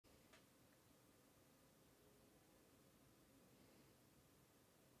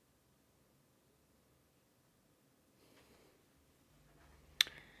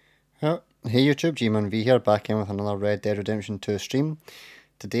Oh, hey YouTube, G-Man-V here, back in with another Red Dead Redemption 2 stream.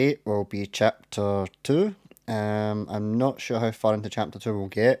 Today will be Chapter 2. I'm not sure how far into Chapter 2 we'll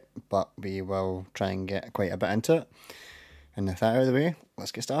get, but we will try and get quite a bit into it. And with that out of the way,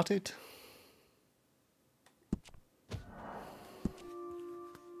 let's get started.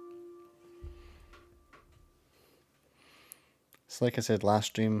 So like I said last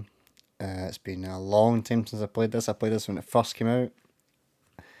stream, it's been a long time since I played this. I played this when it first came out.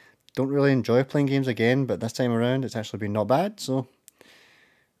 Don't really enjoy playing games again, but this time around it's actually been not bad, so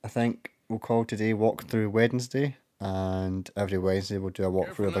I think we'll call today Walkthrough Wednesday, and every Wednesday we'll do a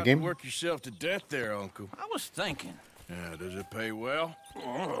walkthrough of a game. Work yourself to death there, Uncle. I was thinking. Yeah, does it pay well?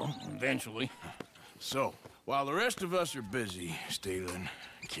 Oh, eventually. So, while the rest of us are busy stealing,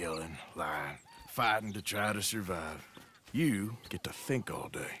 killing, lying, fighting to try to survive, you get to think all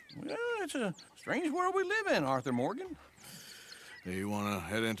day. Well, it's a strange world we live in, Arthur Morgan. Hey, you want to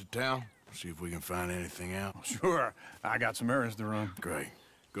head into town? See if we can find anything out? Sure, I got some errands to run. Great.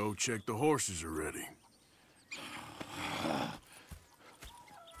 Go check the horses are ready.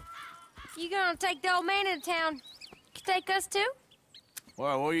 You gonna take the old man into town? You take us too?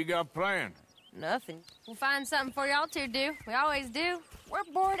 Well, what you got planned? Nothing. We'll find something for y'all to do. We always do. We're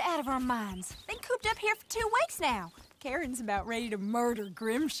bored out of our minds. Been cooped up here for 2 weeks now. Karen's about ready to murder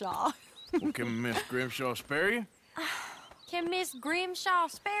Grimshaw. Well, can Miss Grimshaw spare you? Can Miss Grimshaw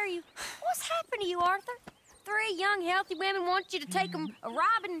spare you? What's happened to you, Arthur? 3 young, healthy women want you to take them a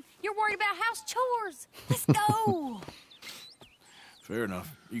robbing. You're worried about house chores. Let's go. Fair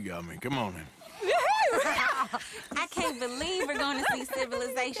enough. You got me. Come on in. I can't believe we're going to see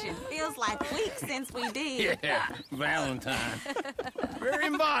civilization. Feels like weeks since we did. Yeah, Valentine. Very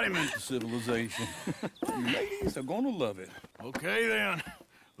embodiment of civilization. You ladies are gonna love it. Okay, then.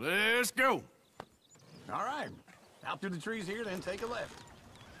 Let's go. All right. Out through the trees here, then take a left.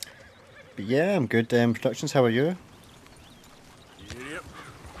 But yeah, I'm good. Productions, how are you? Yep.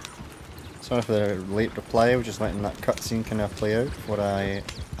 Sorry for the late reply, I was just letting that cutscene kind of play out before I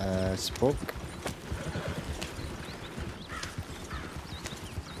spoke.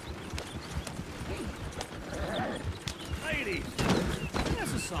 Ladies,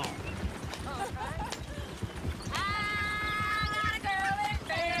 that's a song.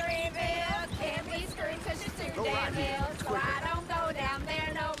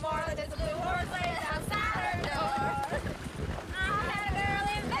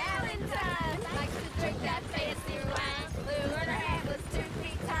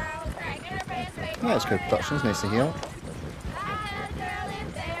 Yeah, it's good productions, nice to hear.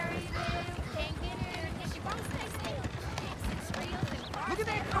 Look at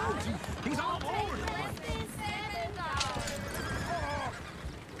that coach. He's all over the place.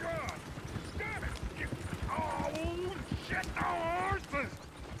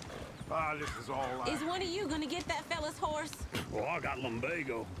 This is all Is one of you going to get that fella's horse? Well, I got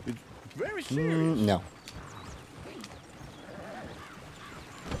lumbago. It's very serious. No.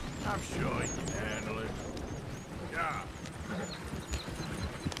 I'm sure you can handle it. Yeah.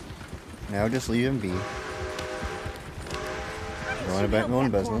 Now just leave him be. Going about my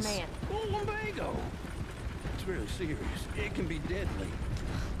own business. Oh, lumbago. It's really serious. It can be deadly.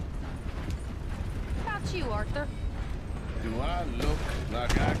 How about you, Arthur? Do I look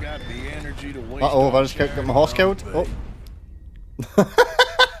like I got the energy to waste? Uh-oh, have I on just got sharing my horse killed? lumbago? Oh.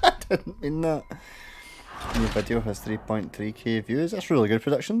 I didn't mean that. New video has 3.3k views. That's really good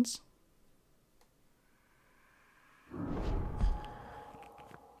productions. I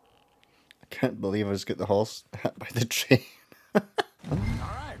can't believe I just got the horse hit by the train. All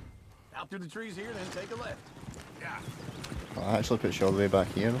right. Out through the trees here, then take a left. Yeah. Oh, I actually put you all the way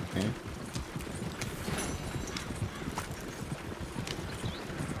back here. Okay.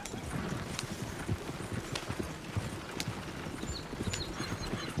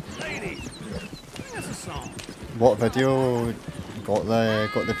 Ladies, that's a song. What video got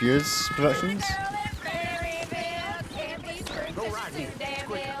the views productions? Go right here.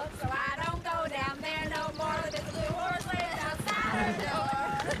 Quicker.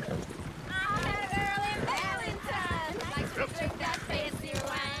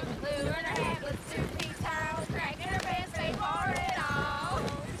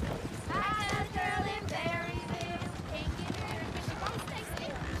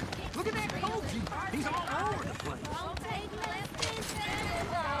 Look at that coach. He's all over the place.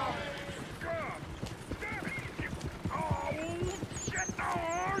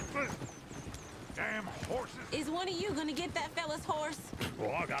 Damn horses. Is one of you going to get that fella's horse?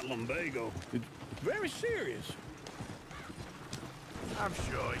 Well, I got lumbago. It's very serious. I'm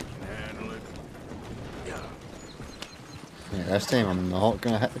sure you can handle it. Yeah. Yeah, this time I'm not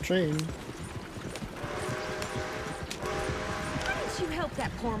gonna hit the train. Why didn't you help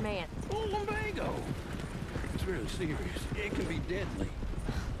that poor man? Oh, lumbago. It's really serious. It can be deadly.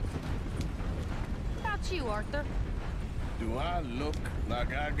 What about you, Arthur? Do I look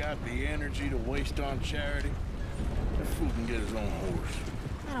like I got the energy to waste on charity? That fool can get his own horse.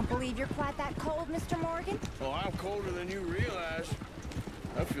 I don't believe you're quite that cold, Mr. Morgan. Oh, I'm colder than you realize.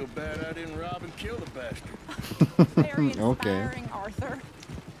 I feel bad I didn't rob and kill the bastard. Very Okay. inspiring, Arthur.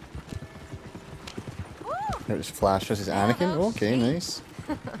 It was Flash versus Anakin. Okay, nice.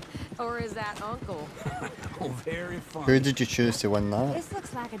 Or is that Uncle? Oh, very fun. Who did you choose to win that? This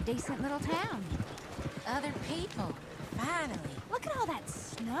looks like a decent little town. Other people. Finally. Look at all that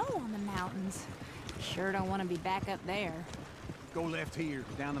snow on the mountains. Sure don't want to be back up there. Go left here,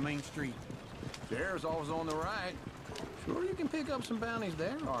 down the main street. There's always on the right. Sure, you can pick up some bounties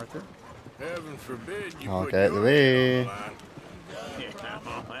there, Arthur. Heaven forbid you Oh, put get your the way. head on the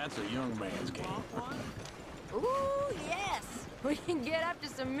line. Yeah, that's a young man's game. Ooh, yes. We can get up to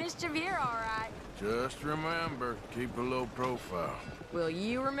some mischief here, all right. Just remember, keep a low profile. Will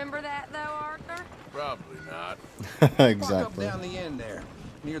you remember that, though, Arthur? Probably not. Park up Exactly. down the end there,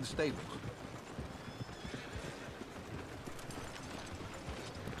 near the stables.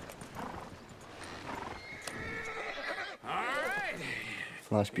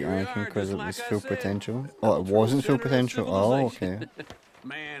 Flash beat Here we Anakin are, because just it like was I full said. potential. Oh, it wasn't full Center of potential. Oh, civilization. okay.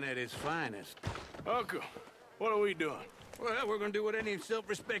 Man at his finest. Uncle, what are we doing? Well, we're gonna do what any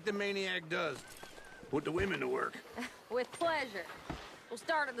self-respecting maniac does. Put the women to work. With pleasure. We'll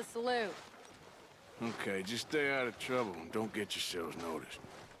start at the saloon. Okay, just stay out of trouble and don't get yourselves noticed.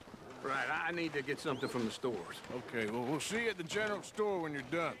 Right, I need to get something from the stores. Okay, well, we'll see you at the general store when you're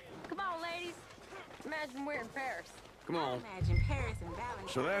done. Come on, ladies. Imagine we're in Paris. Come on. Imagine Paris and Valentine.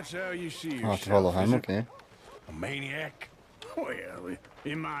 So that's how you see I'll yourself, have to follow him, is it? okay. A maniac? Well,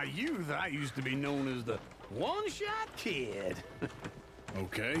 in my youth, I used to be known as the one-shot kid.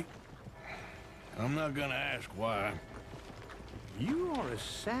 Okay. I'm not gonna ask why. You are a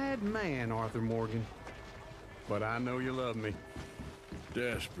sad man, Arthur Morgan. But I know you love me.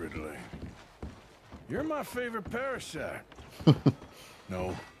 Desperately. You're my favorite parasite.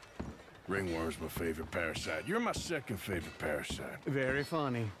 No. Ringworm's my favorite parasite. You're my second favorite parasite. Very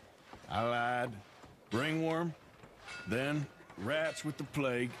funny. I lied. Ringworm, then rats with the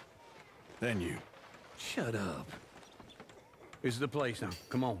plague, then you. Shut up. This is the place now.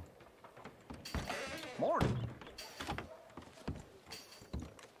 Come on. Morgan.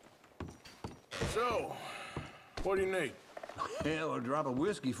 So, what do you need? Hell, a drop of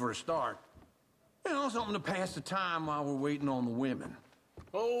whiskey for a start. You know, something to pass the time while we're waiting on the women.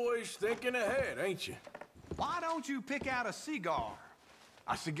 Always thinking ahead, ain't you? Why don't you pick out a cigar?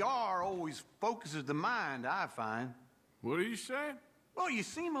 A cigar always focuses the mind, I find. What are you saying? Well, you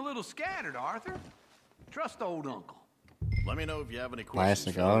seem a little scattered, Arthur. Trust old Uncle. Let me know if you have any Buy a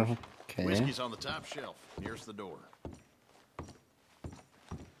questions. cigar. fellas. Okay. Whiskey's on the top shelf, nearest the door.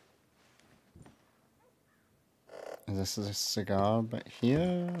 Is this a cigar back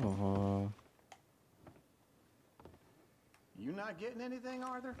here? Or... You not getting anything,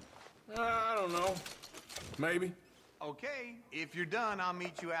 Arthur? I don't know. Maybe. Okay, if you're done, I'll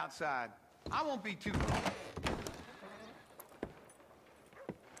meet you outside. I won't be too long.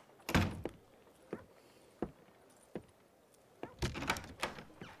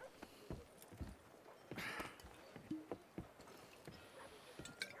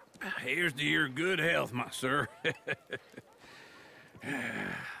 Here's to your good health, my sir.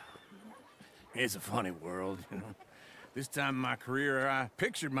 It's a funny world, you know. This time in my career, I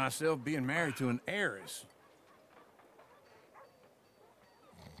pictured myself being married to an heiress.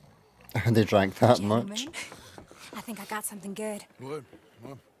 They drank that much. Gentlemen, I think I got something good. What?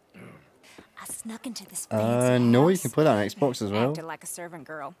 I snuck into this fancy No, you house. can play that on Xbox as well. Acted like a servant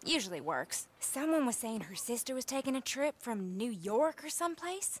girl. Usually works. Someone was saying her sister was taking a trip from New York or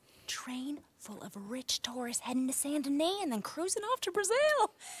someplace. Train full of rich tourists heading to Saint Denis and then cruising off to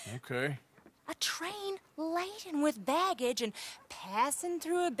Brazil. Okay. A train laden with baggage and passing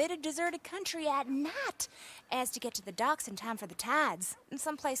through a bit of deserted country at night as to get to the docks in time for the tides in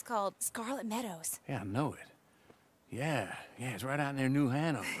some place called Scarlet Meadows. Yeah, I know it. Yeah, it's right out near New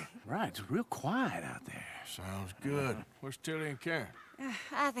Hanover. Right, it's real quiet out there. Sounds good. Where's Tilly and Karen?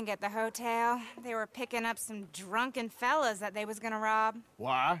 I think at the hotel. They were picking up some drunken fellas that they was gonna rob.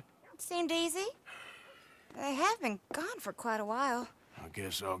 Why? It seemed easy. They have been gone for quite a while. I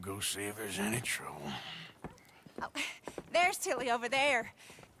guess I'll go see if there's any trouble. Oh, there's Tilly over there.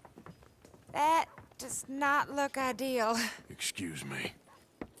 That does not look ideal. Excuse me.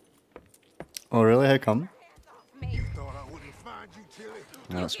 Oh, really? How come? Thought I wouldn't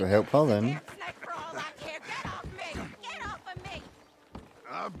Let's go help her then. Snake for all I care. Get off me! Get off of me!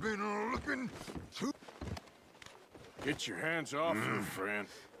 I've been looking to... Get your hands off her, friend.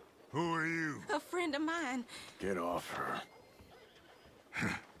 Who are you? A friend of mine. Get off her.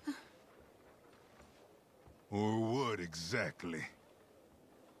 Or what exactly?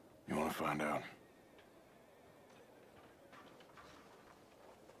 You want to find out?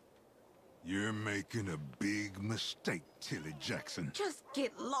 You're making a big mistake, Tilly Jackson. Just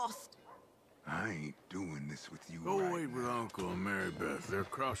get lost. I ain't doing this with you Go right wait with now. Uncle and Mary Beth. They're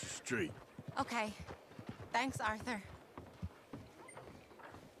across the street. Okay. Thanks, Arthur.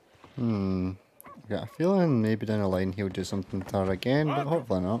 Got a feeling maybe down the line he'll do something to her again, but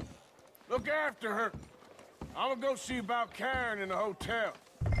hopefully not. Look after her. I'm gonna go see about Karen in the hotel.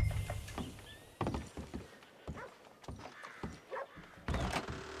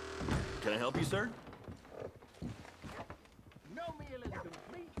 Can I help you, sir?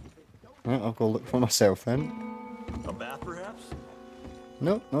 Right, I'll go look for myself then. A bath, perhaps?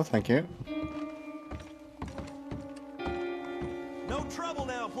 No, no thank you. No trouble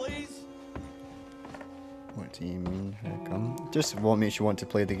now, please. What do you mean? How come? Just what makes you want to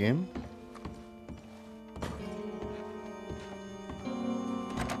play the game?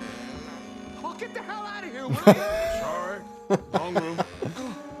 Oh, get the hell out of here, will you? Sorry. Wrong room.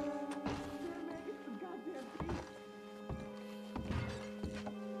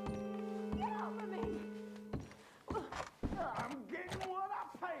 I'm getting what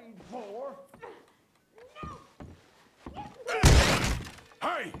I paid for.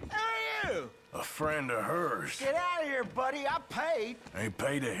 Hey! Hey, you! A friend of hers. Get out of here, buddy. I paid. Ain't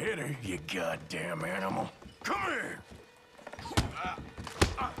paid to hit her, you goddamn animal. Come here!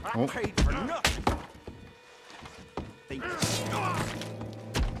 I paid for nothing.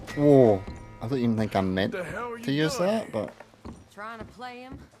 Whoa! I don't even think I meant The hell are to you use doing? that, but Trying to play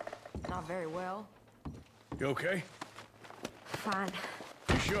him? Not very well. You okay? Fine.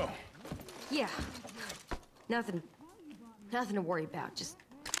 You sure? Yeah. Nothing to worry about, just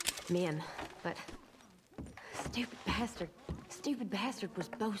men. But stupid bastard was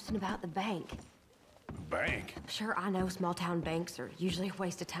boasting about the bank. Bank? Sure, I know small town banks are usually a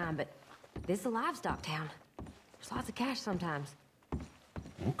waste of time, but this is a livestock town. There's lots of cash sometimes.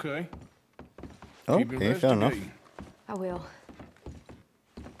 Okay. okay, Keep fair enough. investigating. I will.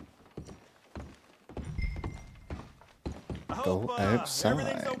 I Go hope outside.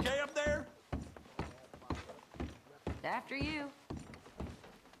 everything's okay up there. After you.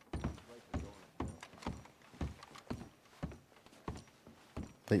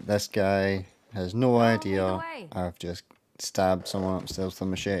 Like this guy has no lead idea the way. I've just stabbed someone upstairs with a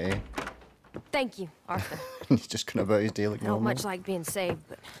machete. Thank you, Arthur. He's just going about his day like I don't normal. much like being saved,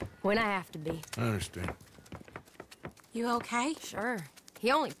 but when I have to be. I understand. You okay? Sure.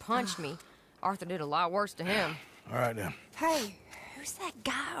 He only punched me. Arthur did a lot worse to him. All right, then. Hey, who's that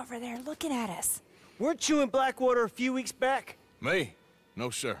guy over there looking at us? Weren't you in Blackwater a few weeks back? Me? No,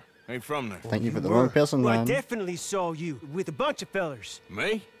 sir. Ain't from there. Think you've got the wrong person, Well, I man. definitely saw you with a bunch of fellers.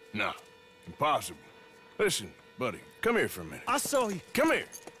 Me? No. Impossible. Listen, buddy. Come here for a minute. I saw you. Come here.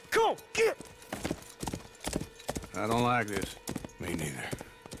 Come on, get! I don't like this. Me neither.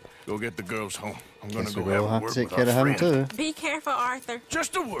 Go get the girls home. I'm gonna Guess go we have will a have word to take with care our of him friend. too. Be careful, Arthur.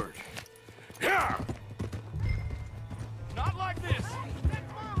 Just a word. Yeah. Not like this.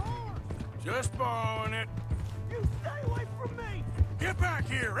 That's my horse. Just borrowing it. You stay away from me. Get back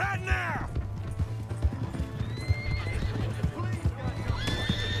here right now.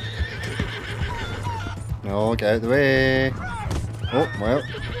 No, get out of the way. Oh, well.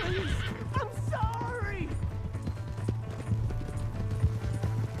 I'm sorry.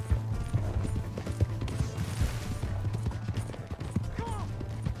 Come on.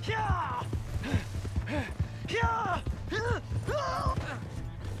 Yeah. Yeah.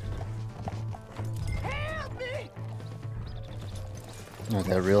 Help me.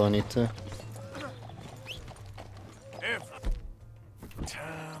 Okay, I really need to. Every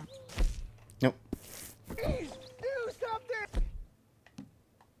time. Nope. Please, do something.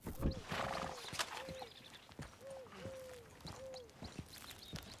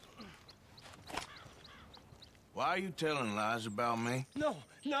 Why are you telling lies about me? No,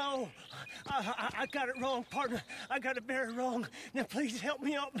 no. I got it wrong, partner. I got it very wrong. Now, please help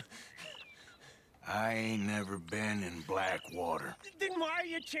me up. I ain't never been in Blackwater. Then why are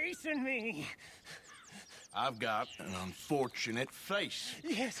you chasing me? I've got an unfortunate face.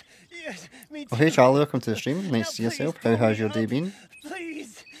 Yes, me too. Oh, hey Charlie, welcome to the stream. Now, Nice to see please yourself. pull How has me your day up. been?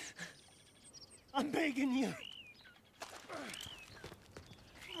 Please. I'm begging you.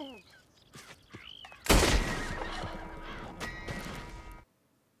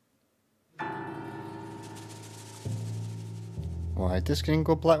 Why did the screen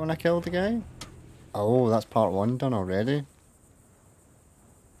go black when I killed the guy? Oh, that's part 1 done already.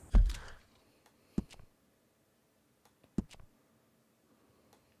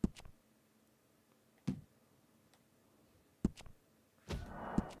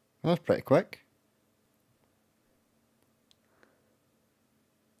 That was pretty quick.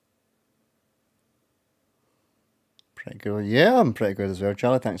 Pretty good. Yeah, I'm pretty good as well,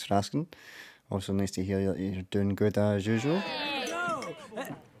 Charlie. Thanks for asking. Also nice to hear that you're doing good as usual. No!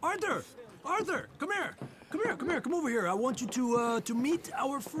 Arthur! Arthur! Come here! Come here, come here, come over here. I want you to meet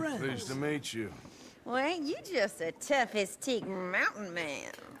our friends. Pleased to meet you. Well, ain't you just a toughest mountain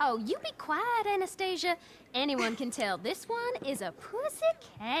man? Oh, you be quiet, Anastasia. Anyone can tell this one is a pussy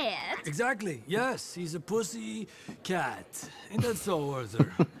cat. Exactly. Yes, he's a pussy cat. Ain't that so,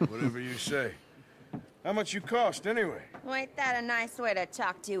 Arthur? Whatever you say. How much you cost, anyway? Well, ain't that a nice way to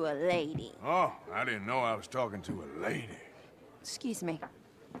talk to a lady? Oh, I didn't know I was talking to a lady. Excuse me.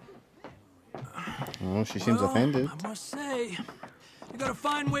 Oh, she seems offended. I must say, you got a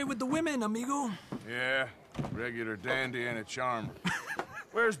fine way with the women, amigo. Yeah, regular dandy and a charmer.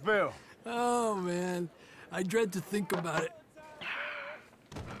 Where's Bill? Oh, man. I dread to think about it.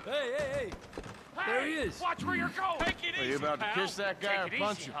 Hey, hey, hey! There he is. Watch where you're going. Take it easy, Are you about to pal. kiss that guy or Take it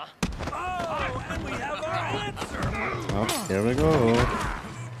punch easy, him? huh? Oh, and we have our answer. Oh, here we go.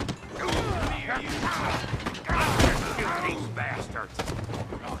 These bastards.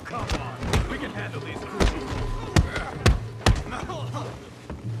 Oh, come on. We can handle these crew.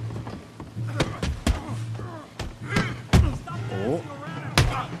 Oh.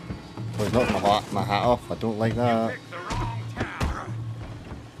 Please knock my hat off. I don't like that. Picked the wrong town.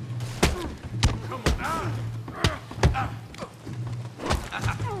 Come on.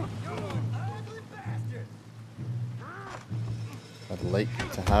 I'd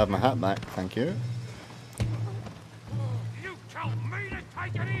like to have my hat back, thank you. You tell me to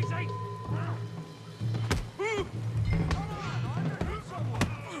take it easy.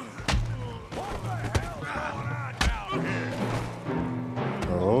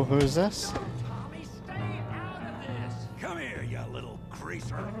 Oh, who's this? Tommy, stay out of this. Come here, you little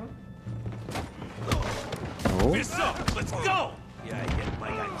greaser. Oh, This up. Let's go. Yeah, get my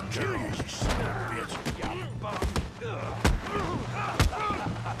guy. Kill you, son of a bitch. You bum.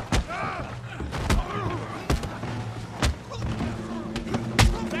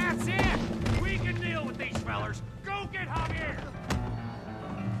 That's it. We can deal with these fellers. Go get Javier.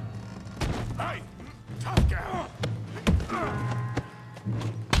 Hey, tough guy.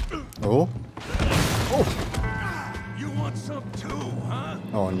 oh, You want some too, huh?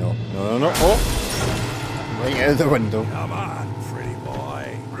 oh no, no, no, no, oh! Right out the window. Come on, pretty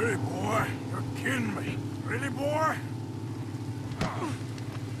boy. Pretty boy? You're kidding me. Pretty boy?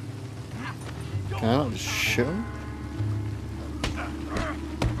 Can I not just shoot him?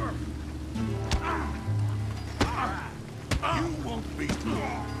 You won't be.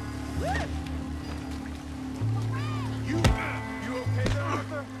 You okay there,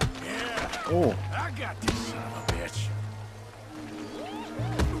 Arthur? Yeah. Oh, I got this son of a bitch.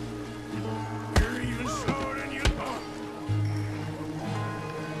 You're even slower than you thought.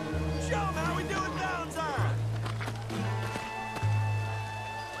 Show him how we do it downtown.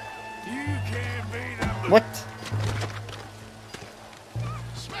 You can't beat them. what?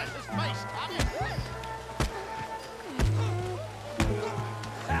 Smash his face, Tommy.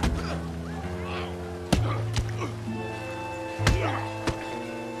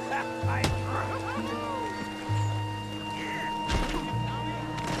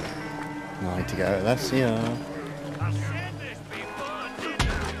 No, I need to get out of this, yeah. I said this be fun.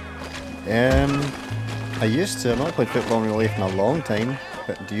 I used to. I've not played football in real life in a long time.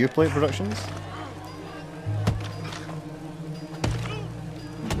 But do you play productions?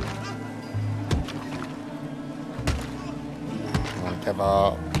 Oh, give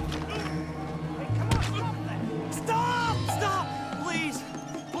up. Stop! Stop! Please!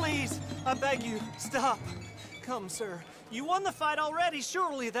 Please! I beg you, stop. Come, sir. You won the fight already.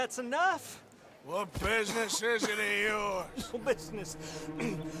 Surely that's enough. What business is it of yours? No business.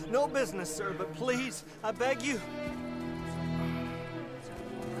 No business, sir, but please, I beg you.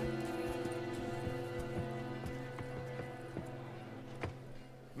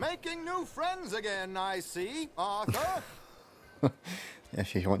 Making new friends again, I see, Arthur.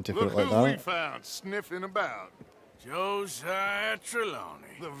 If you want to put Look it like who we that. found sniffing about. Josiah Trelawney.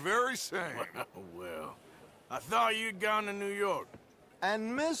 The very same. Well, I thought you'd gone to New York.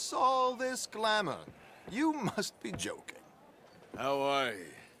 And miss all this glamour. You must be joking. How are you?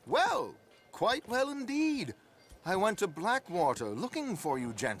 Well, quite well indeed. I went to Blackwater looking for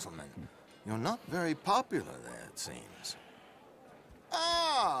you gentlemen. You're not very popular there, it seems.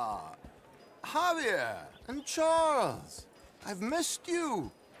 Javier and Charles. I've missed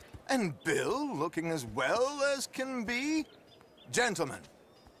you. And Bill looking as well as can be. Gentlemen,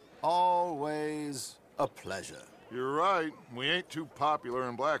 always a pleasure. You're right. We ain't too popular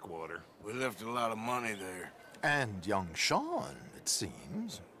in Blackwater. We left a lot of money there. And young Sean, it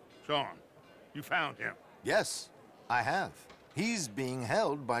seems. Sean, you found him? Yes, I have. He's being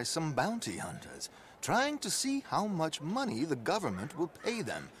held by some bounty hunters, trying to see how much money the government will pay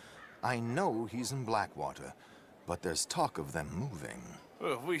them. I know he's in Blackwater, but there's talk of them moving.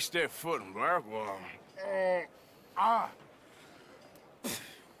 Well, if we step foot in Blackwater...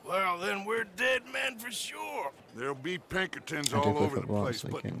 Well, then we're dead men for sure. There'll be Pinkertons I do all play over the football, place, so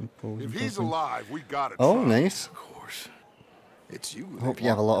I but can pose if and he's stuff. alive, we gotta Oh, try. nice. Of course. It's you. Hope you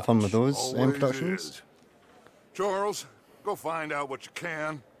have a lot of fun with those Always productions. is. Charles, go find out what you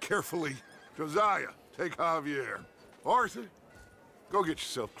can, carefully. Josiah, take Javier. Arthur, go get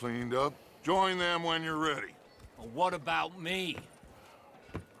yourself cleaned up. Join them when you're ready. Well, what about me?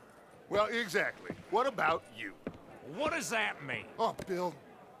 Well, exactly. What about you? What does that mean? Oh, Bill,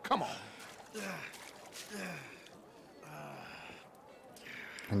 come on.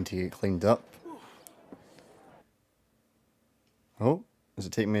 And to get cleaned up. Oh, is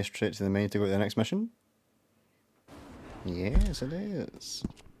it taking me straight to the main to go to the next mission? Yes, it is.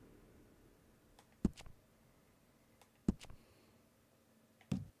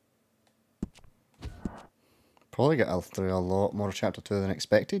 Probably get through a lot more chapter 2 than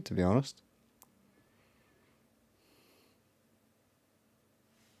expected, to be honest.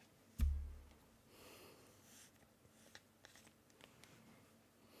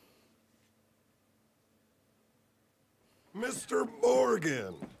 Mr.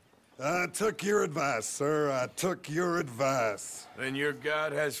 Morgan, I took your advice, sir. I took your advice. Then your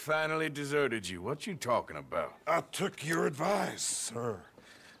god has finally deserted you. What you talking about? I took your advice, sir.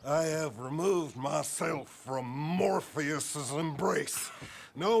 I have removed myself from Morpheus's embrace.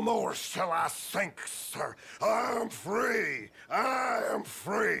 No more shall I sink, sir. I am free. I am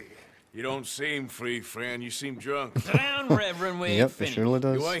free. You don't seem free, friend. You seem drunk. Down, Reverend, we ain't Yep, it finished. surely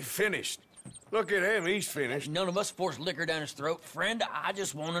does. You ain't finished. Look at him, he's finished. None of us forced liquor down his throat, friend. I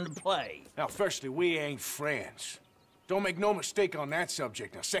just want him to play. Now, firstly, we ain't friends. Don't make no mistake on that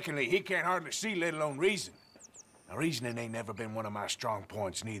subject. Now, secondly, he can't hardly see, let alone reason. Now, reasoning ain't never been one of my strong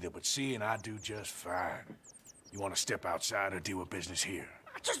points neither, but seeing I do just fine. You want to step outside or deal with business here?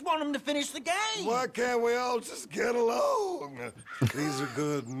 I just want him to finish the game. Why can't we all just get along? These are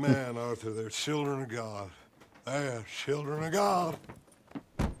good men, Arthur. They're children of God. They're children of God.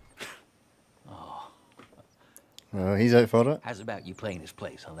 Well, he's out for it. How's about you playing his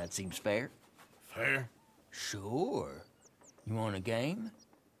place, huh? That seems fair. Fair? Sure. You want a game?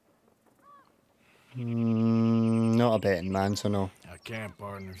 Not a betting man, so no. I can't,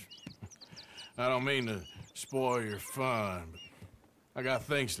 partners. I don't mean to spoil your fun, but I got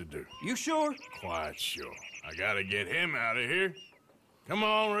things to do. You sure? Quite sure. I gotta get him out of here. Come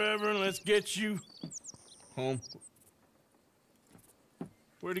on, Reverend, let's get you home.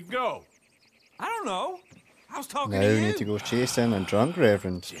 Where'd he go? I don't know. I was talking Now to we you. need to go chasing a drunk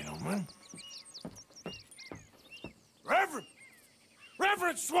Reverend. Gentlemen. Reverend!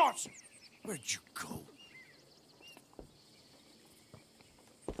 Reverend Swanson! Where'd you go?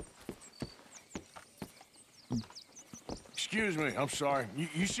 Excuse me, I'm sorry.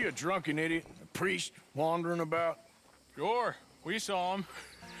 You see a drunken idiot, a priest, wandering about? Sure, we saw him,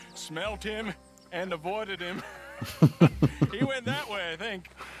 smelt him, and avoided him. He went that way, I think.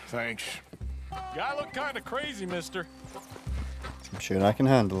 Thanks. Guy looked kind of crazy, mister. I'm sure I can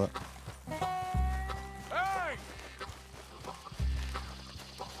handle it. Hey!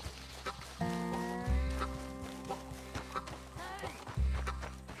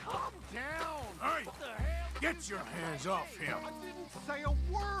 Calm down. Hey! Get your hands off him. I didn't say a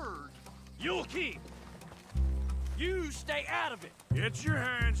word. You'll keep. You stay out of it. Get your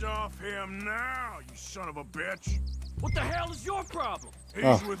hands off him now, you son of a bitch. What the hell is your problem? He's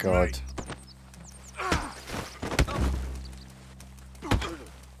Oh, with God. me.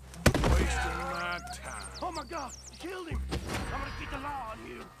 Wasting my time. Oh my God, you killed him. I'm gonna get the law on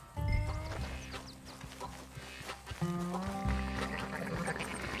you.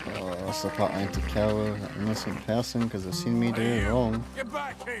 Oh, that's the part I need to kill an innocent person because they've seen me do it wrong. Get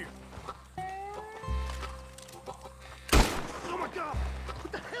back here. Oh my God,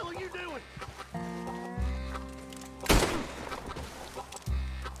 what the hell are you doing?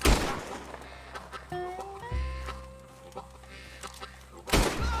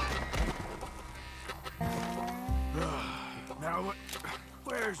 Now,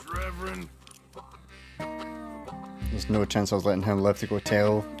 where's Reverend? There's There's no chance I was letting him live to go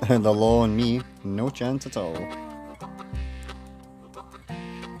tell the law on me. No chance at all.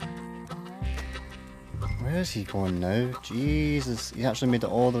 Where is he going now? Jesus, he actually made it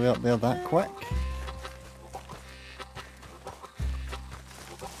all the way up there that quick.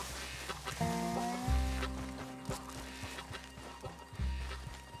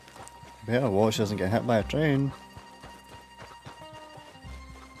 Better watch doesn't get hit by a train.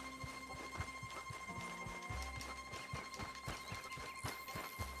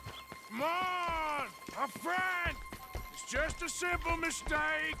 Come on, my friend. It's just a simple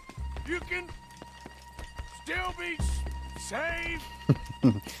mistake. You can still be saved.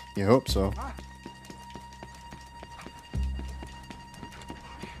 You hope so.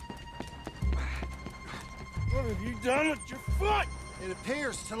 What have you done with your foot? It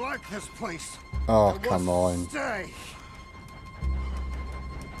appears to like this place. Oh, come on. Stay.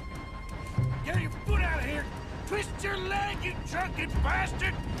 Get your foot out of here. Twist your leg, you drunken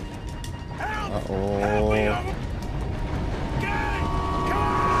bastard. Help! Help me Uh-oh. over. Guys,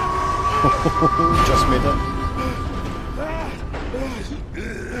 Just made it.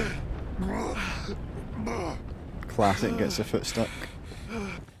 Classic gets the foot stuck.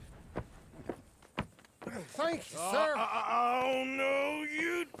 Thank you, sir. Oh, no,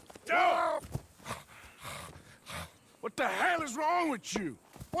 you don't. What the hell is wrong with you?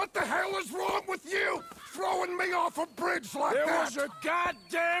 What the hell is wrong with you? Throwing me off a bridge like There that? was a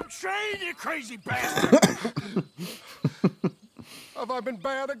goddamn train, you crazy bastard! Have I been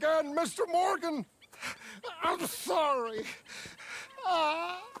bad again, Mr. Morgan? I'm sorry.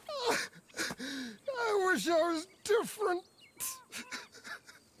 I wish I was different.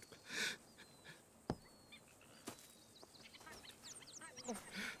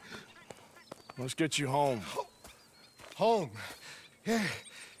 Let's get you home. Home? Yeah,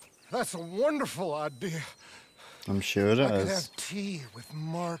 that's a wonderful idea. I'm sure it I could is. have tea with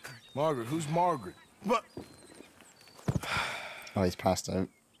Margaret. Margaret? Who's Margaret? What? Oh, he's passed out.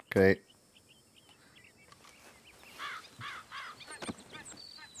 Great.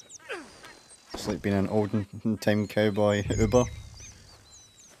 It's like being an olden time cowboy Uber.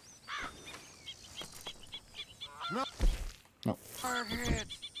 No. No. Margaret.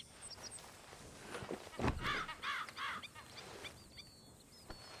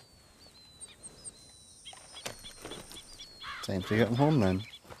 Time to get him home then.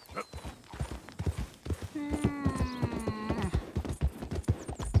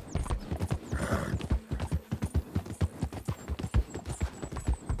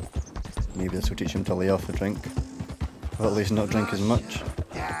 Maybe this will teach him to lay off the drink. Or at least not drink as much.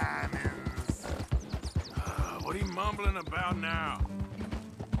 What are you mumbling about now?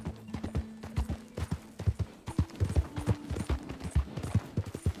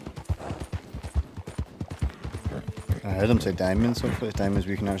 I heard him say diamonds, hopefully it's diamonds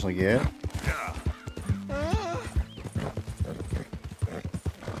we can actually get.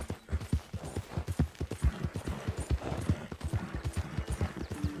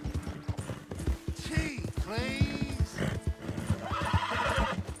 Tea, please.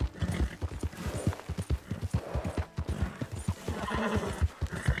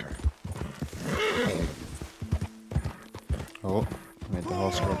 Oh, made the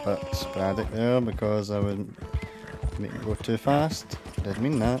horse go a bit sporadic there because I wouldn't make it go too fast. Didn't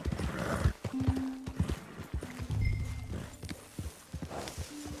mean that.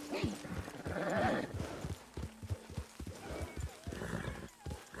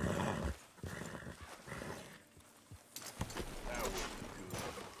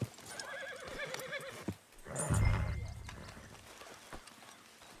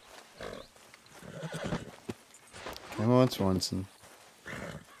 Come on, Swanson.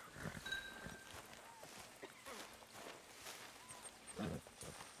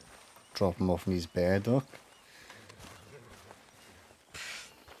 Drop him off in his bed, look.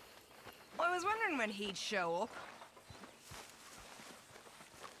 I was wondering when he'd show up.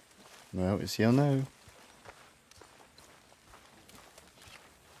 Well, he's here now.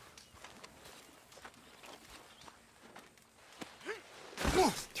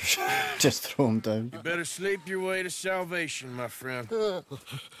 Just throw him down. You better sleep your way to salvation, my friend.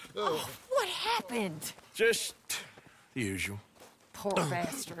 What happened? Just the usual. Poor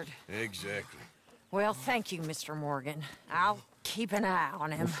bastard. Exactly. Well, thank you, Mr. Morgan. I'll keep an eye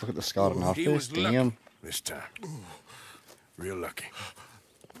on him. Look at the scar on her He face, was lucky damn. this time. Real lucky.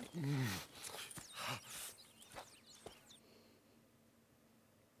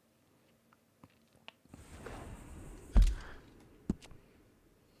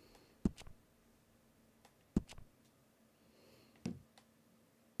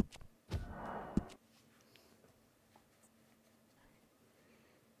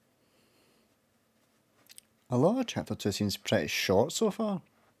 A lot of chapter 2 seems pretty short so far.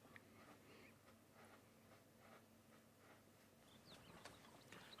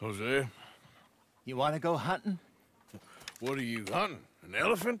 Jose? You want to go hunting? What are you hunting? An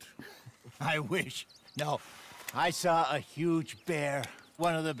elephant? I wish. No. I saw a huge bear.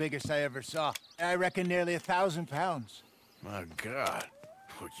 One of the biggest I ever saw. I reckon nearly 1,000 pounds. My God.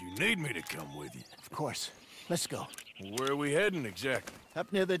 But you need me to come with you. Of course. Let's go. Where are we heading exactly?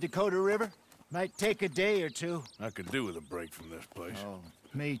 Up near the Dakota River. Might take a day or two. I could do with a break from this place. Oh,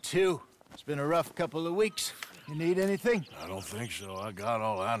 me too. It's been a rough couple of weeks. You need anything? I don't think so. I got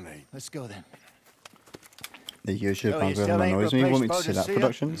all I need. Let's go then. The YouTube So you algorithm still ain't annoys me. You want me to replaced see that Boadicea?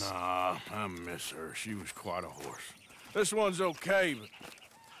 productions? Nah, I miss her. She was quite a horse. This one's okay,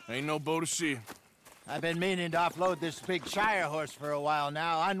 but ain't no Boadicea. I've been meaning to offload this big Shire horse for a while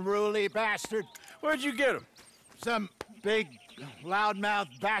now. Unruly bastard. Where'd you get him? Some big,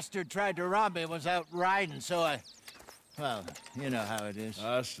 loudmouth bastard tried to rob me and was out riding, so I... Well, you know how it is.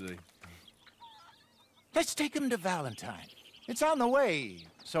 I see. Let's take him to Valentine. It's on the way,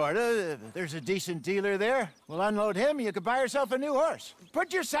 sorta. There's a decent dealer there. We'll unload him, you could buy yourself a new horse.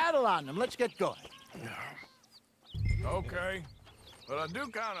 Put your saddle on him, let's get going. Okay. But I do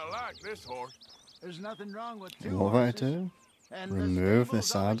kind of like this horse. There's nothing wrong with two What I horses. do? And Remove the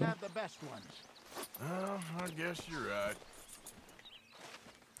stables always saddle. have the best ones. Well, I guess you're right.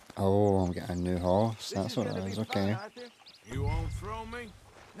 Oh, I'm getting a new horse. That's what it is. Okay. You won't throw me?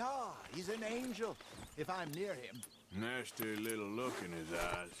 No, he's an angel, if I'm near him. Nasty little look in his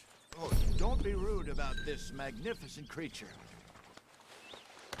eyes. Oh, don't be rude about this magnificent creature.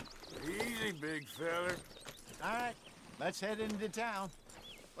 Easy, big feller. All right, let's head into town.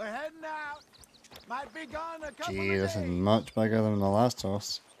 We're heading out. Might be gone a couple Gee, of this is days. much bigger than the last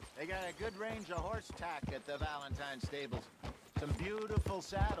horse. They got a good range of horse tack at the Valentine stables. Some beautiful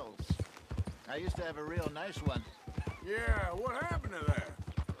saddles. I used to have a real nice one. Yeah, what happened to that?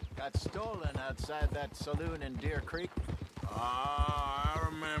 Got stolen outside that saloon in Deer Creek. Ah, I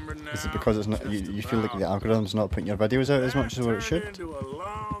remember now. Is it because it's not? You feel like the algorithm's not putting your videos out as much as what it should? Into a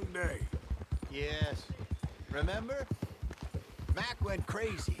long day. Yes. Remember? Mac went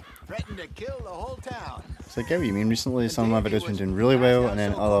crazy, threatened to kill the whole town. So I get what you mean. Recently, some of my videos have been doing really well, and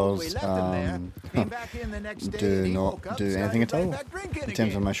then others do not do anything at all in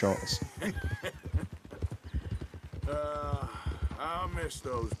terms of my shorts. I miss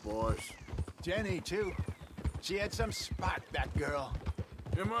those boys. Jenny, too. She had some spot, that girl.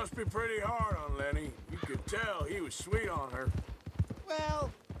 It must be pretty hard on Lenny. You could tell he was sweet on her. Well,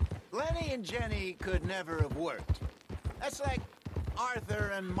 Lenny and Jenny could never have worked. That's like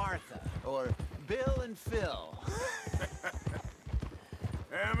Arthur and Martha, or Bill and Phil.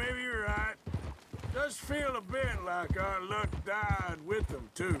 Yeah, maybe you're right. Does feel a bit like our luck died with them,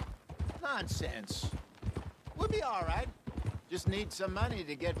 too. Nonsense. We'll be all right. Just need some money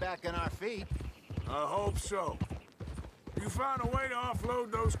to get back on our feet. I hope so. You found a way to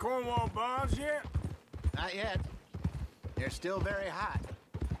offload those Cornwall bonds yet? Not yet. They're still very hot.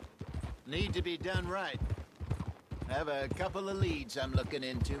 Need to be done right. I have a couple of leads I'm looking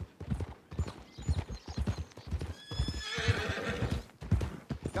into.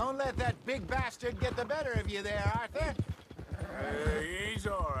 Don't let that big bastard get the better of you there, Arthur. Hey, he's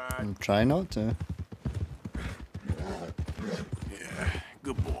all right. Try not to. Yeah,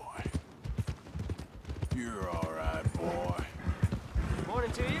 good boy. You're all right, boy.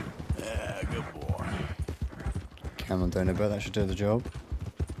 Morning to you. Yeah, good boy. Calm down a bit. That should do the job.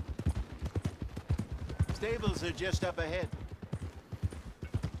 Stables are just up ahead.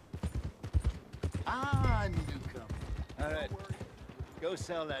 Ah, newcomer. All right, go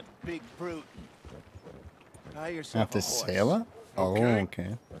sell that big brute. Buy I yourself have to a horse. sell it? Oh,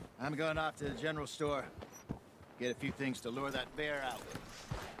 okay. I'm going off to the general store. Get a few things to lure that bear out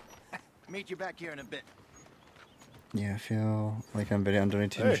with. Meet you back here in a bit. Yeah, I feel like I'm very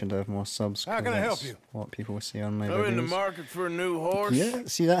underrated. I Hey, should have more subs. how can I 'cause help you? What people say on my I'm in the videos. market for a new horse. Yeah,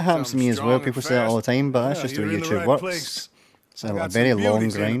 see, that happens to me as well. Something People strong say it and all the time, but that's Yeah, just the you're way in the YouTube right works. place. It's I a got very some long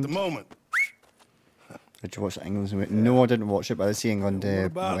beauties in at grind. the moment. Did you watch the England? No, I didn't watch it, but I see England What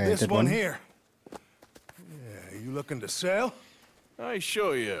about this did one one. here? Yeah, you looking to sell? I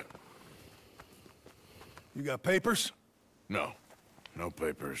sure you. You got papers? No. No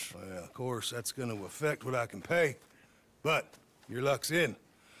papers. Well, of course, that's gonna affect what I can pay. But your luck's in.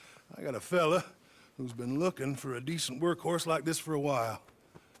 I got a fella who's been looking for a decent workhorse like this for a while.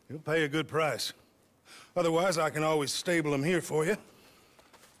 He'll pay a good price. Otherwise, I can always stable him here for you.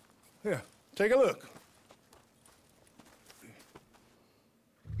 Here, take a look.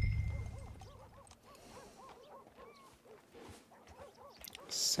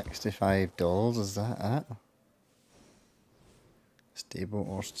 $65, is that it? Stable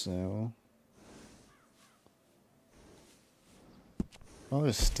or sell. I'll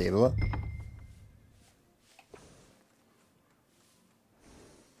just stable it.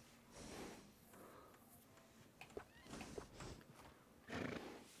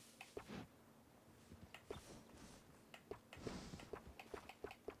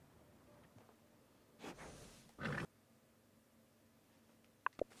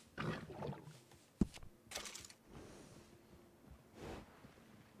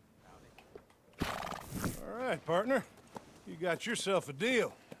 All right, partner. You got yourself a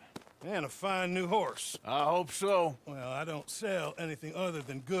deal. And a fine new horse. I hope so. Well, I don't sell anything other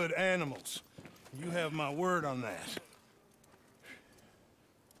than good animals. You have my word on that.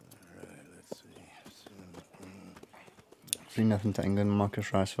 All right, let's see. 3-0 to England, Marcus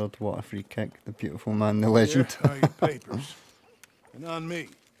Rashford. What a free kick. The beautiful man, the legend. Here are your papers. And on me,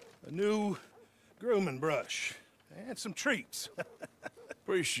 a new grooming brush. And some treats.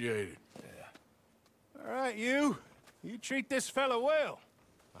 Appreciate it. Yeah. All right, you. You treat this fella well.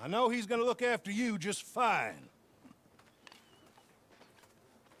 I know he's gonna look after you just fine.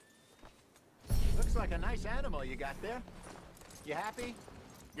 Looks like a nice animal you got there. You happy?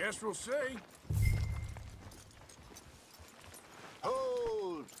 Guess we'll see.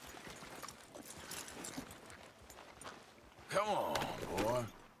 Hold! Come on, boy.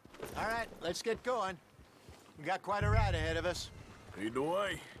 All right, let's get going. We got quite a ride ahead of us. Lead the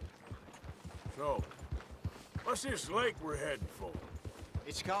way. So, what's this lake we're heading for?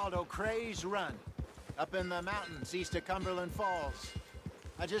 It's called O'Creagh's Run, up in the mountains east of Cumberland Falls.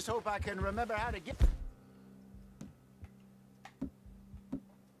 I just hope I can remember how to get...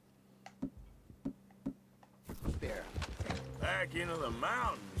 there. Back into the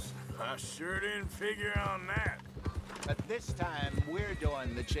mountains? I sure didn't figure on that. But this time, we're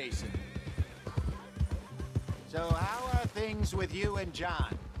doing the chasing. So how are things with you and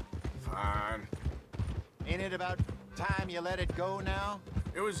John? Fine. Ain't it about time you let it go now?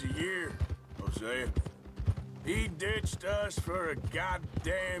 It was a year, Hosea. He ditched us for a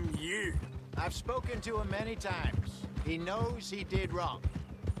goddamn year. I've spoken to him many times. He knows he did wrong.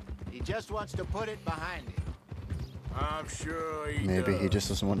 He just wants to put it behind him. I'm sure he Maybe does. he just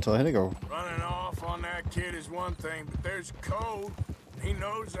doesn't want to let it go. Running off on that kid is one thing, but there's code. He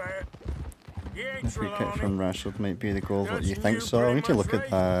knows that. He ain't The free kick Trelawney. from Rashford might be the goal that you Judging think you so. I need to look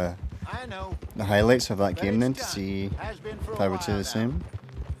at I know. the highlights of that But game it's then to done. see Has been for a if I would say while the now. same.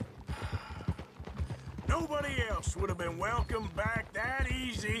 Nobody else would have been welcomed back that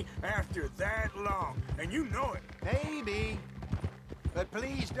easy after that long, and you know it. Maybe. But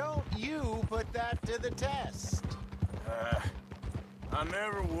please don't you put that to the test. I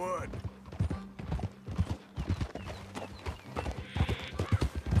never would.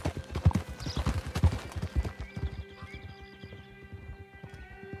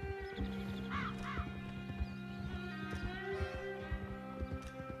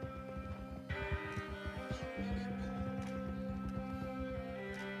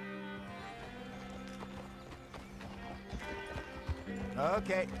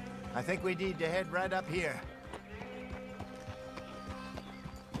 Okay. I think we need to head right up here.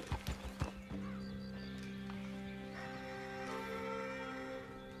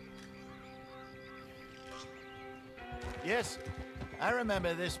 Yes, I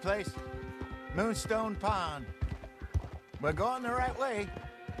remember this place. Moonstone Pond. We're going the right way.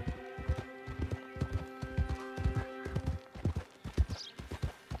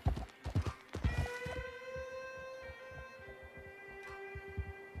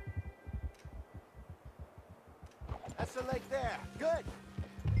 That's the lake there. Good.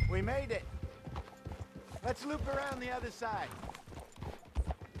 We made it. Let's loop around the other side.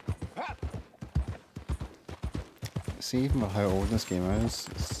 Hop. See, even with how old this game is,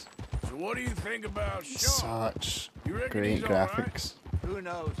 it's So what do you think about Sean? such You reckon great he's all right? graphics. Who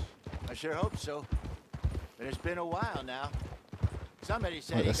knows? I sure hope so. But it's been a while now. Somebody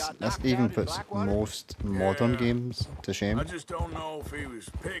said Like he this, got this knocked even out in puts Blackwater. most modern Yeah. games to shame. I just don't know if he was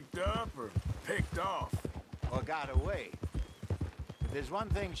picked up or picked off. Or got away. If there's one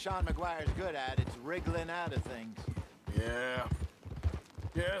thing Sean McGuire's good at, it's wriggling out of things. Yeah.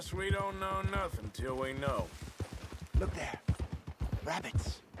 Guess we don't know nothing till we know. Look there.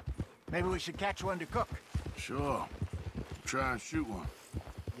 Rabbits. Maybe we should catch one to cook. Sure. Try and shoot one.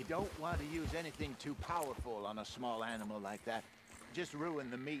 You don't want to use anything too powerful on a small animal like that. Just ruin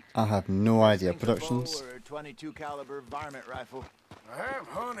the meat. I have no idea. Think a bow Productions. or a 22 caliber varmint rifle. I have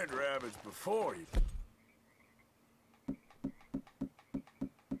hunted rabbits before.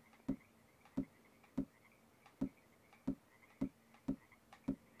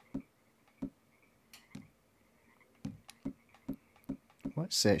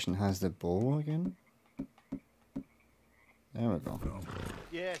 Which section has the bow again? There we go.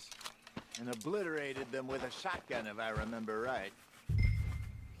 Yes, and obliterated them with a shotgun, if I remember right.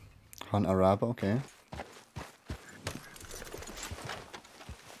 Hunt a rabbit, okay.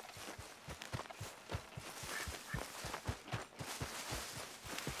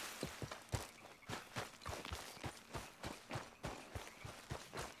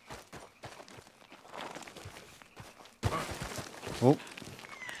 Oh.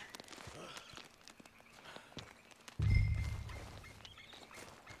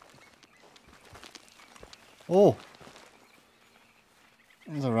 Oh.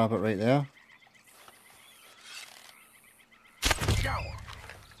 There's a rabbit right there.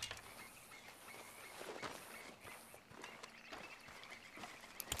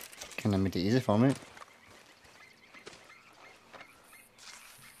 Kinda made it easy for me.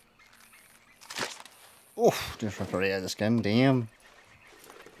 Oh, just rip it right out of the skin, damn.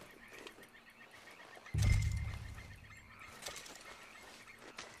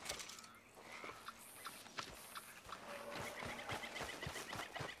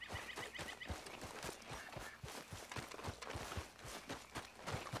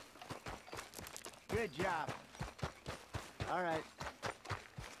 Good job. All right.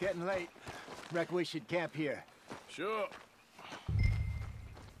 Getting late. Reckon we should camp here. Sure.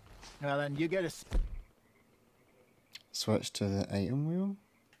 Well, then you get a... Switch to the item wheel.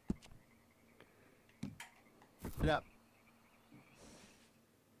 It up.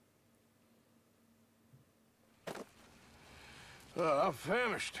 I'm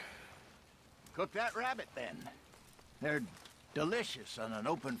famished. Cook that rabbit, then. They're delicious on an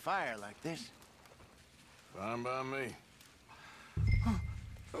open fire like this. Fine by me.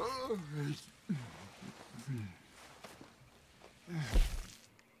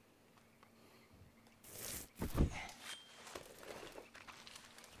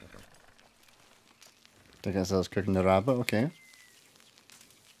 I guess I was cooking the rabbit, okay.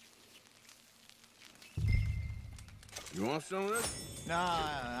 You want some of this? No,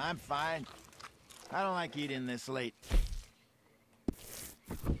 I'm fine. I don't like eating this late.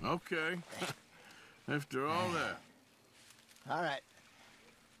 Okay. After all that. All right.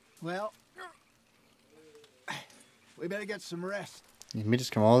 Well, we better get some rest. You may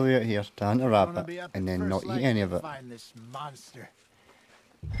just come all the way out here to hunt a rabbit and then not eat any of it. Find this monster.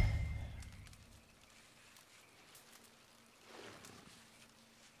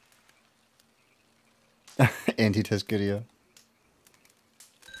 Ended his career.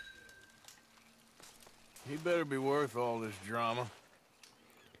 He better be worth all this drama.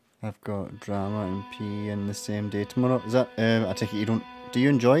 I've got drama and PE in the same day tomorrow. Is that, I take it you don't, do you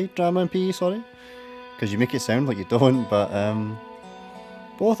enjoy drama and PE, sorry? Because you make it sound like you don't, but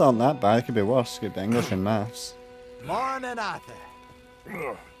both aren't that bad. It could be worse. It could be English and maths. Morning, Arthur.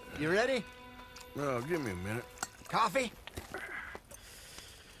 You ready? Well, give me a minute. Coffee?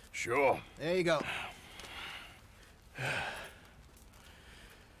 Sure. There you go.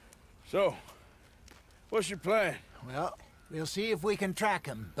 So, what's your plan? Well, we'll see if we can track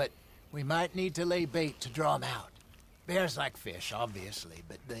him, but we might need to lay bait to draw him out. Bears like fish, obviously,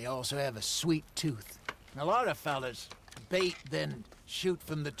 but they also have a sweet tooth. A lot of fellas bait then shoot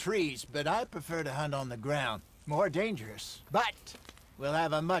from the trees, but I prefer to hunt on the ground. More dangerous, but we'll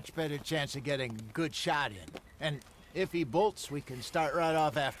have a much better chance of getting a good shot in. And if he bolts, we can start right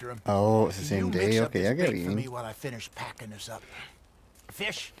off after him. Oh, it's the same day. Okay, I get what you for me mean. while I finish packing us up.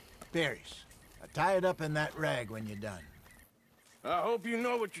 Fish, berries. Tie it up in that rag when you're done. I hope you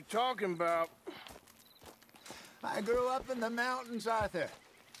know what you're talking about. I grew up in the mountains, Arthur.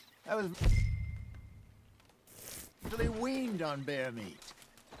 I was actually weaned on bear meat.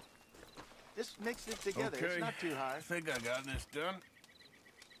 Just mix it together. Okay. It's not too hard. I think I got this done.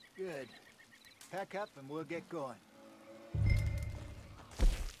 Good. Pack up and we'll get going.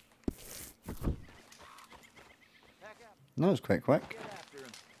 That was quite quick. Get after him.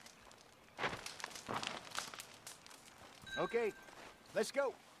 Okay, let's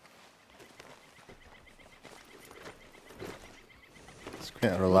go. It's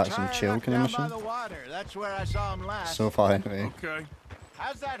quite a relaxing, We'll chill kind of by mission. the water. That's where I saw him last. So far, anyway. Okay.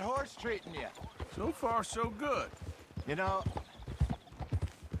 How's that horse treating you? So far, so good. You know,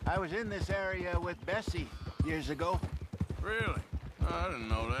 I was in this area with Bessie years ago. Really? I didn't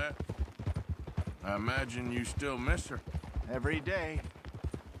know that. I imagine you still miss her. Every day.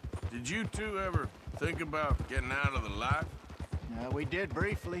 Did you two ever think about getting out of the life? We did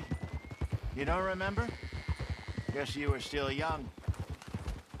briefly. You don't remember? Guess you were still young.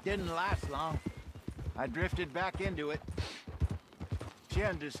 Didn't last long. I drifted back into it. She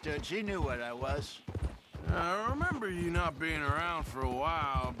understood. She knew what I was. I remember you not being around for a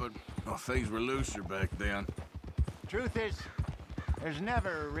while, but well, things were looser back then. Truth is, there's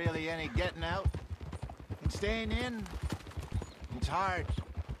never really any getting out. And staying in, it's hard.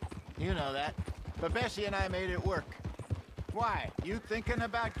 You know that. But Bessie and I made it work. Why? You thinking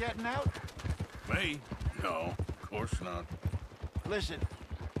about getting out? Me? No, of course not. Listen,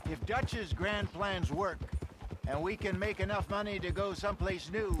 if Dutch's grand plans work, and we can make enough money to go someplace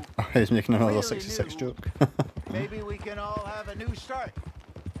new... He's making another really 66 new, joke. maybe we can all have a new start.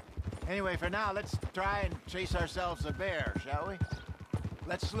 Anyway, for now, let's try and chase ourselves a bear, shall we?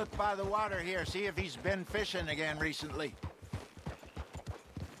 Let's slip by the water here, see if he's been fishing again recently.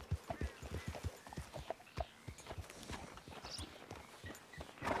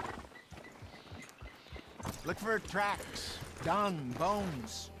 Look for tracks, dung,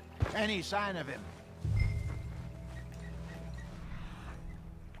 bones, any sign of him.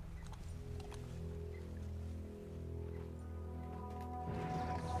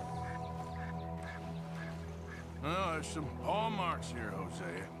 Oh, there's some paw marks here,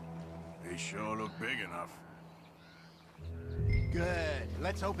 Hosea. They sure look big enough. Good.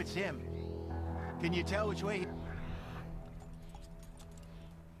 Let's hope it's him. Can you tell which way?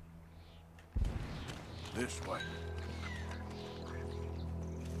 This way.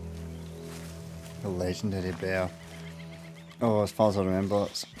 The legendary bear. Oh, as far as I remember,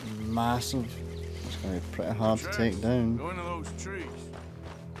 it's massive. It's going to be pretty hard to take down. Go into those trees.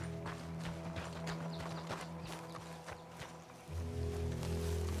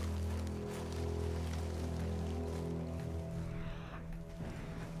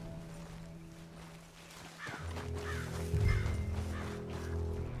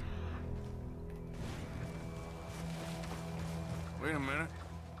 Wait a minute.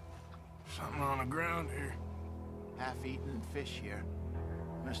 Something on the ground here. Half-eaten fish here.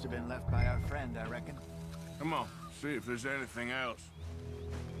 Must have been left by our friend, I reckon. Come on, see if there's anything else.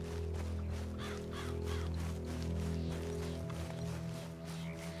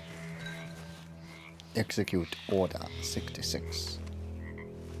 Execute Order 66.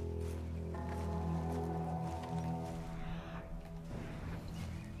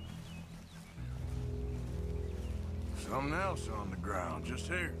 Something else on the ground, just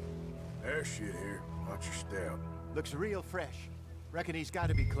here. There's shit here. Watch your step. Looks real fresh. Reckon he's got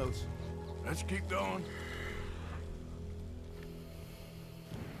to be close. Let's keep going.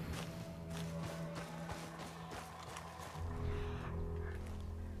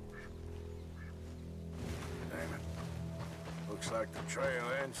 Damn it. Looks like the trail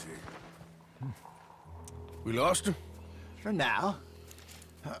ends here. We lost him? For now.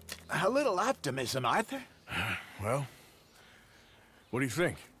 A little optimism, Arthur. Well, what do you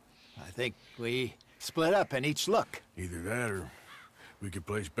think? I think we split up and each look. Either that or we could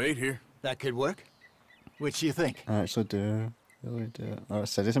place bait here. That could work. Which do you think? I actually do. Really do. Oh,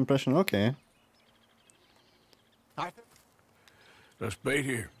 City's impression? Okay. Arthur? Let's bait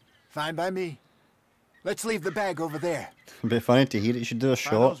here. Fine by me. Let's leave the bag over there. A bit funny to hear. You should do a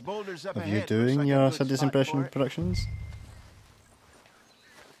shot those boulders up of you ahead. doing Looks like a your good City's spot impression for it. productions.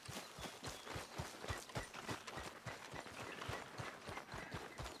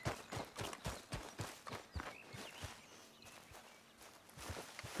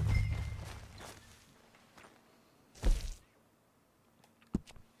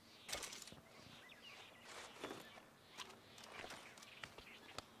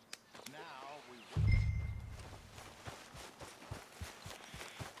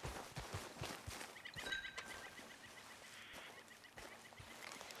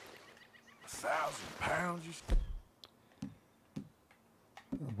 £1,000, you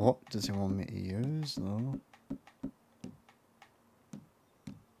What does he want me to use, though?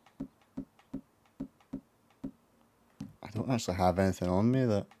 I don't actually have anything on me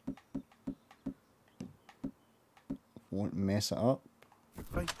that won't mess it up.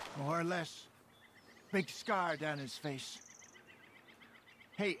 More or less. Big scar down his face.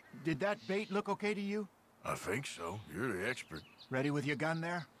 Hey, did that bait look okay to you? I think so. You're the expert. Ready with your gun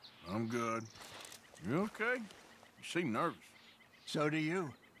there? I'm good. You okay? You seem nervous. So do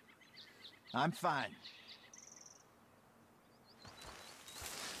you. I'm fine.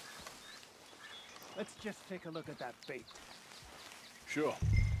 Let's just take a look at that bait. Sure.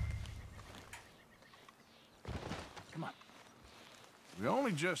 Come on. We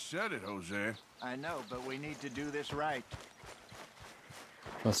only just said it, Jose. I know, but we need to do this right.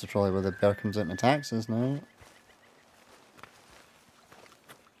 This is probably where the bear comes out and attacks us now.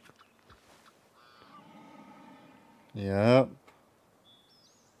 Yep.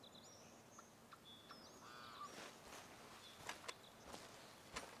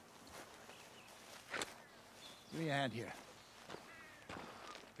 me a hand here.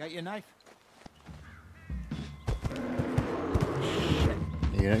 Got your knife?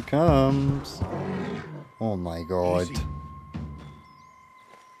 Here it comes. Oh my god. Easy.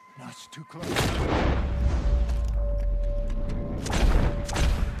 No, it's too close.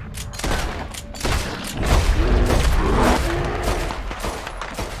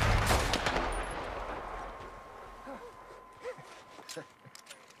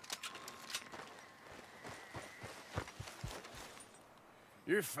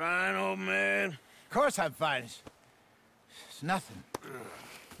 You're fine, old man. Of course I'm fine. It's nothing.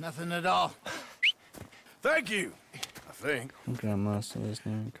 Nothing at all. Thank you, I think. Grandma still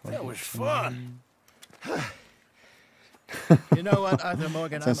listening. That was fun. You know what, Arthur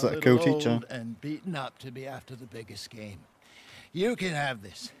Morgan, I'm Sounds a like a cool little teacher. old and beaten up to be after the biggest game. You can have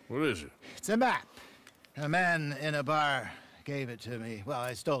this. What is it? It's a map. A man in a bar gave it to me. Well,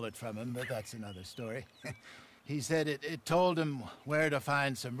 I stole it from him, but that's another story. He said it told him where to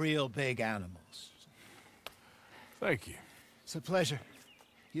find some real big animals. Thank you. It's a pleasure.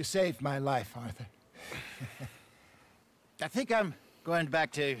 You saved my life, Arthur. I think I'm going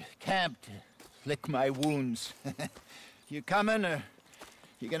back to camp to lick my wounds. You coming, or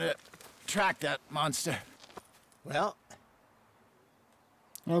you gonna track that monster? Well,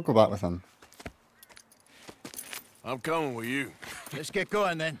 I'll go back with him. I'm coming with you. let's get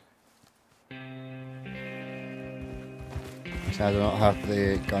going then. So I do not have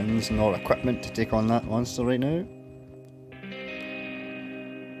the guns nor equipment to take on that monster right now.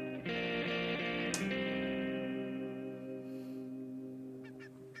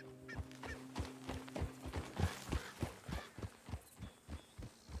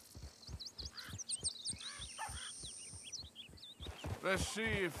 Let's see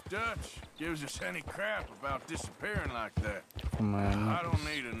if Dutch gives us any crap about disappearing like that. Man. I don't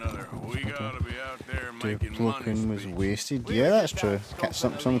need another. We gotta be out there The making Plokin money. was wasted. Yeah, that's true.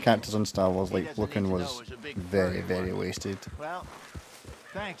 Some characters on Star Wars, like Plokin, was very, very wasted. Well,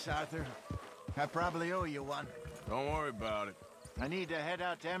 thanks, Arthur. I probably owe you one. Don't worry about it. I need to head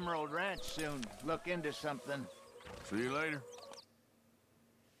out to Emerald Ranch soon. Look into something. See you later.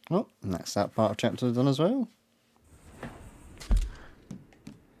 Oh, and that's that part of chapter done as well.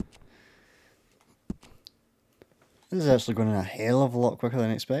 This is actually going in a hell of a lot quicker than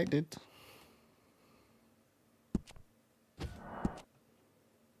expected.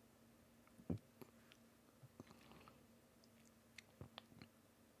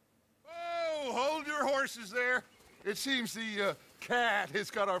 Oh, hold your horses there. It seems the cat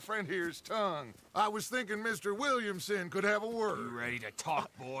has got our friend here's tongue. I was thinking Mr. Williamson could have a word. You ready to talk,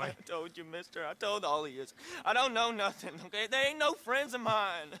 boy? I told you, mister. I told all of you. I don't know nothing, okay? They ain't no friends of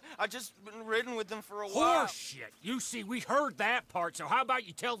mine. I just been ridden with them for a while. Horseshit. You see, we heard that part, so how about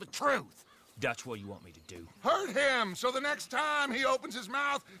you tell the truth? Dutch, what do you want me to do? Hurt him, so the next time he opens his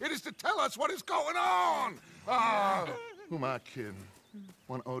mouth, it is to tell us what is going on. Who am I kidding?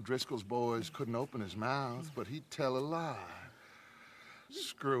 One of O'Driscoll's boys couldn't open his mouth, but he'd tell a lie.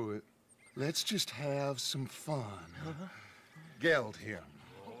 Screw it. Let's just have some fun. Geld him.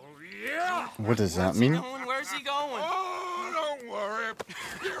 Yeah! What does that mean? Where's he going? Oh, don't worry.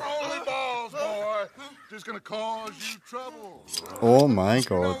 You're only balls, boy. Just gonna cause you trouble. Oh my You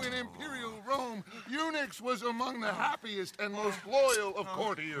know, god. in Imperial Rome, eunuchs was among the happiest and most loyal of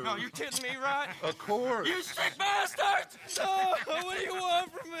courtiers. No, you're kidding me, right? Of course. You sick bastards! Oh, what do you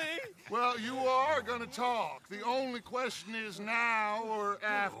want from me? Well, you are gonna talk. The only question is now or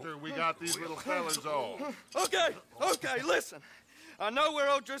after we got these little fellas off. Okay, listen. I know where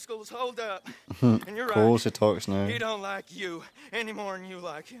O'Driscoll's holed up. And you're Of right. course he talks now. He don't like you any more than you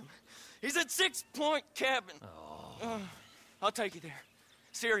like him. He's at 6 Point Cabin. I'll take you there.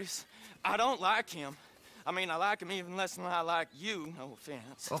 Serious. I don't like him. I mean, I like him even less than I like you. No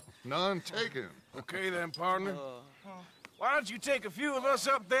offense. Oh, none taken. Okay then, partner. Why don't you take a few of us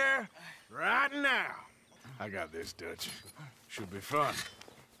up there right now? I got this, Dutch. Should be fun.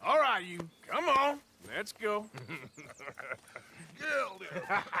 All right, you. Come on. Let's go.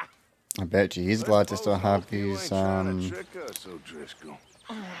 I bet you he's glad to still have You his ain't trying to trick us, O'Driscoll.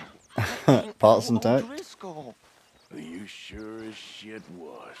 parts intact. O'Driscoll. You sure as shit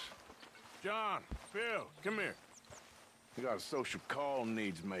was. John, Bill, come here. We got a social call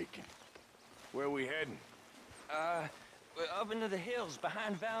needs making. Where we heading? Up into the hills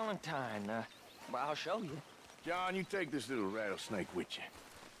behind Valentine. Well, I'll show you. John, you take this little rattlesnake with you.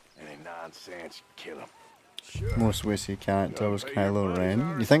 Any nonsense, kill him. Most wasted character was Kylo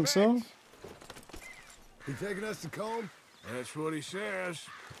Ren. You think so? He taking us to Combe? That's what he says.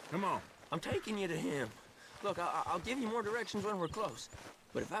 Come on. I'm taking you to him. Look, I'll give you more directions when we're close.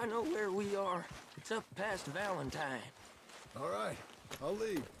 But if I know where we are, it's up past Valentine. All right, I'll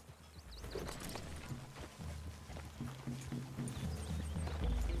leave.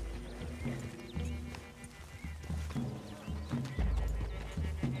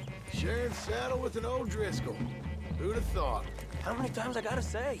 Sharing saddle with an O'Driscoll. Who'd have thought? How many times I gotta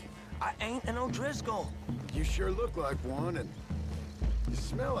say? I ain't an O'Driscoll. You sure look like one, and you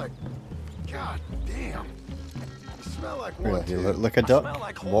smell like... God damn. You smell like one, Really, too. you look like a duck,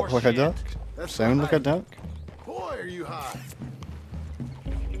 like walk like a duck, That's sound like a right. duck. Boy, are you high.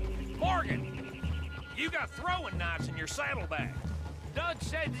 Morgan, you got throwing knives in your saddlebag. Doug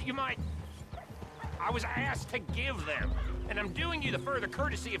said that you might... I was asked to give them, and I'm doing you the further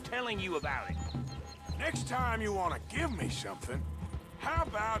courtesy of telling you about it. Next time you want to give me something, how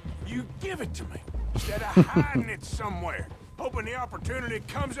about you give it to me instead of hiding it somewhere, hoping the opportunity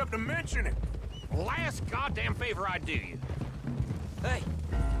comes up to mention it. Last goddamn favor I do you. Hey,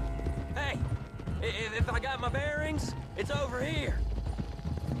 if I got my bearings, it's over here.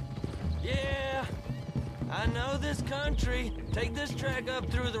 Yeah, I know this country. Take this track up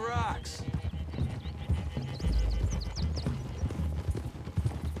through the rocks.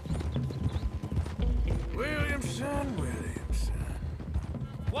 Williamson.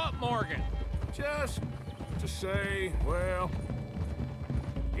 What, Morgan? Just to say, well,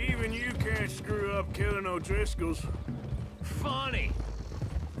 even you can't screw up killing O'Driscolls. Funny.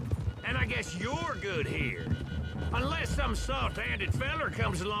 And I guess you're good here. Unless some soft-handed feller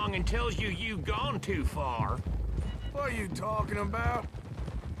comes along and tells you you've gone too far. What are you talking about?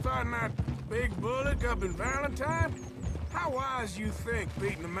 Fighting that big bullock up in Valentine? How wise you think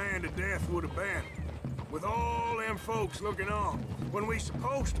beating a man to death would have been? With all them folks looking on, when we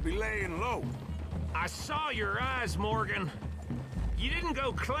supposed to be laying low. I saw your eyes, Morgan. You didn't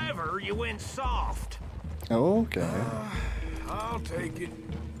go clever, you went soft. Okay. I'll take it.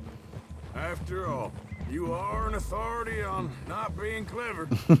 After all, you are an authority on not being clever.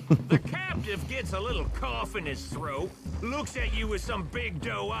 The captive gets a little cough in his throat, looks at you with some big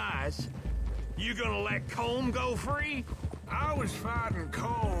doe eyes. You gonna let Combe go free? I was fighting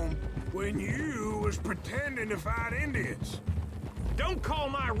Combe when you was pretending to fight Indians. Don't call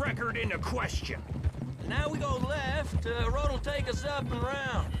my record into question. Now we go left. Road'll take us up and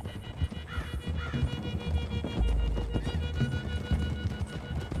round.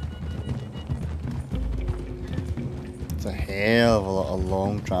 It's a hell of a lot of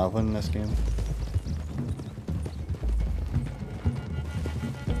long traveling in this game.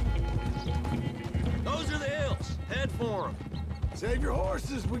 Those are the hills. Head for them. Save your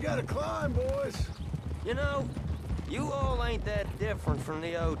horses. We gotta climb, boys. You know, you all ain't that different from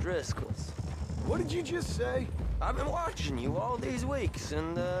the O'Driscolls. What did you just say? I've been watching you all these weeks,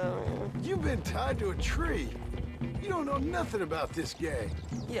 and, You've been tied to a tree. You don't know nothing about this gang.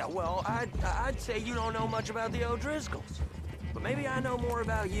 Yeah, well, I'd say you don't know much about the O'Driscolls. But maybe I know more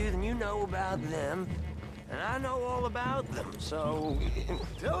about you than you know about them. And I know all about them, so...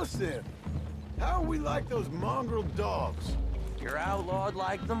 Tell us then. How are we like those mongrel dogs? You're outlawed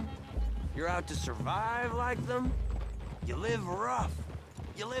like them. You're out to survive like them. You live rough.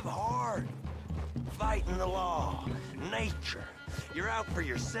 You live hard. Fighting the law, nature. You're out for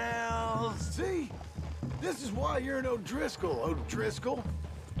yourselves. See? This is why you're an O'Driscoll, O'Driscoll.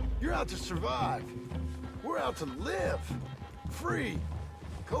 You're out to survive. We're out to live. Free.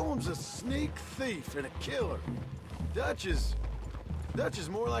 Combs a sneak thief and a killer. Dutch is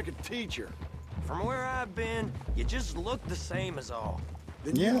more like a teacher. From where I've been, you just look the same as all.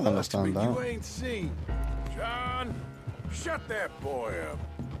 Then Yeah, you I must understand be that. you ain't seen. John, shut that boy up.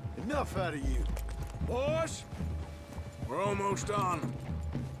 Enough out of you. Boys, we're almost on them.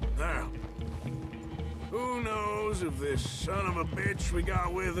 Now, who knows if this son of a bitch we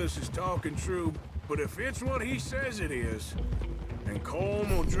got with us is talking true, but if it's what he says it is, and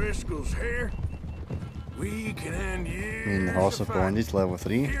Colm O'Driscoll's here, we can end years I mean, the horse of of Blondie's level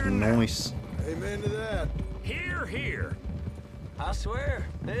 3. Nice. Amen to that. Here, here. I swear,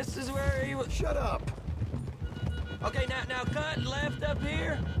 this is where he was. Shut up. Okay, now cut left up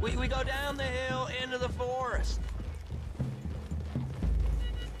here. We go down the hill into the forest.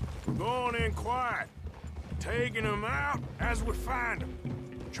 We're going in quiet, taking them out as we find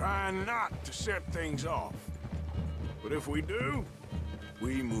them, trying not to set things off. But if we do,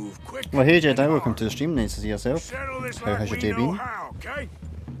 we move quick. Well, hey Jedi, welcome to the stream. Nice to see yourself. Settle this How like has your we day know been? how, okay?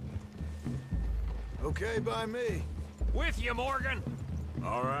 Okay by me. With you, Morgan.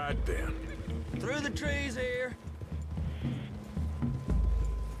 All right then. Through the trees here.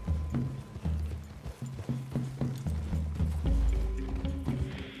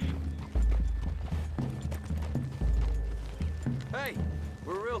 Hey,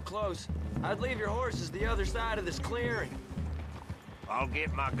 we're real close. I'd leave your horses the other side of this clearing. I'll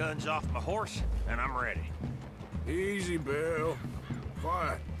get my guns off my horse, and I'm ready. Easy, Bill.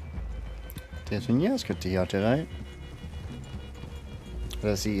 Quiet. Jason, yeah, it's good to hear tonight. As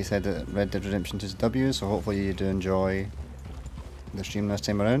I see, you said that Red Dead Redemption 2 is a W, so hopefully you do enjoy the stream this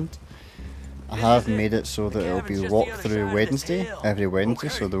time around. I have made it so that it'll be walkthrough Wednesday, every Wednesday,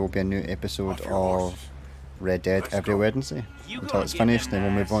 so there will be a new episode of Red Dead every Wednesday until it's finished. Then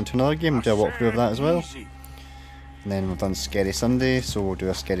we'll move on to another game and do a walkthrough of that as well. And then we've done Scary Sunday, so we'll do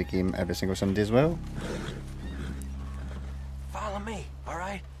a scary game every single Sunday as well. Follow me, all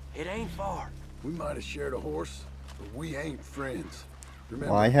right? It ain't far. We might have shared a horse, but we ain't friends.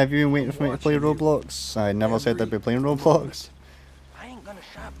 Remember, Why have you been waiting for me to play Roblox? I never said I'd be playing Roblox. I ain't gonna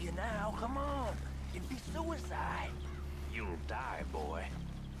shop you now. Come on. It'd be suicide. You'll die, boy.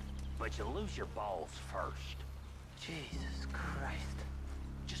 But you'll lose your balls first. Jesus Christ.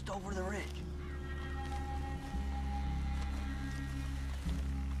 Just over the ridge.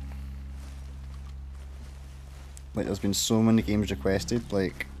 Like, there's been so many games requested,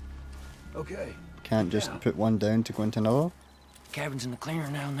 like, okay. Can't just put one down to go into another. Cabin's in the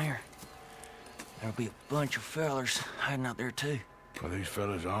clearing down there. There'll be a bunch of fellers hiding out there, too. Are these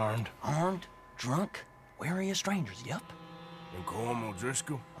fellas armed? Armed? Drunk? Wary of strangers, yup. And Colm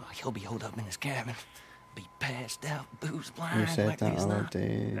O'Driscoll? Oh, he'll be holed up in his cabin. Be passed out, booze blind. You said like that he's the other not.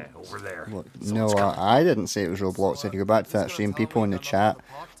 day. Over there. Look, no, I didn't say it was Roblox. If you go back to that stream, people in the chat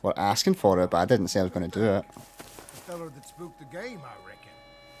were asking for it, but I didn't say I was going to do it. The feller that spooked the game, I reckon.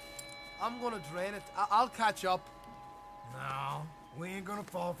 I'm gonna drain it. I'll catch up. No, we ain't gonna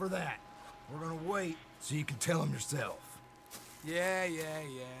fall for that. We're gonna wait so you can tell him yourself. Yeah.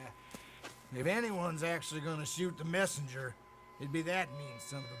 If anyone's actually gonna shoot the messenger, it'd be that mean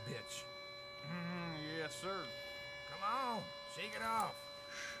son of a bitch. Yes, sir. Come on, shake it off.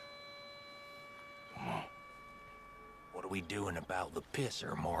 Come on. What are we doing about the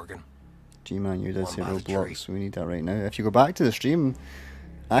pisser, Morgan? G-Man, you did say What about the Roblox, so we need that right now. If you go back to the stream,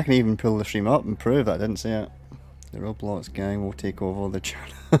 I can even pull the stream up and prove that I didn't say it. The Roblox gang will take over the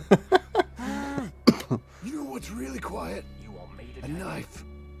channel. You know what's really quiet? You want me to A knife.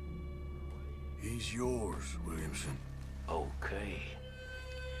 He's yours, Williamson. Okay.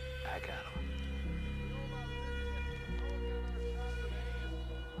 I got him.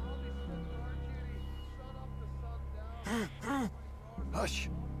 Hush.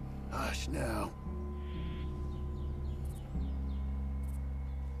 Hush now.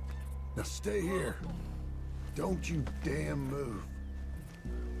 Now stay here. Don't you damn move.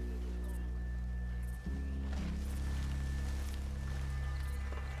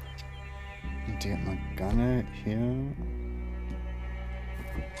 Need to get my gun out here.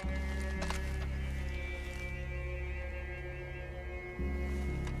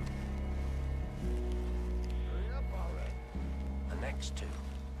 The next two.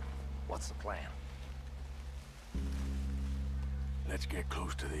 What's the plan? Let's get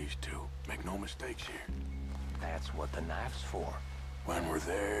close to these two. Make no mistakes here. That's what the knife's for. When we're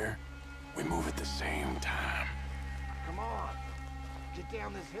there, we move at the same time. Come on. Get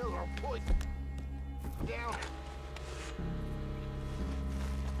down this hill or I'll point. Down it.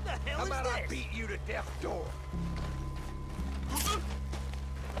 What the hell How is about I this? beat you to death door?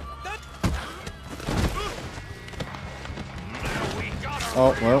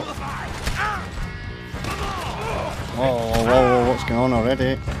 Oh, well. Whoa, what's going on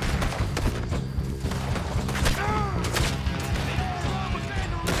already?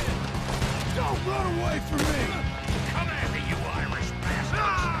 Don't run away from me! Come at me, you Irish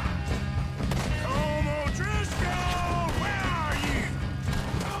bastards! Colm O'Driscoll, where are you?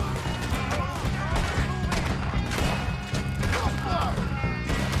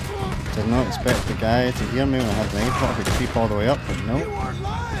 Did not expect the guy to hear me when I had the knife up. I could creep all the way up, but no. You weren't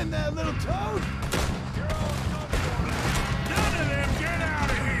lying, that little toad! None of them get out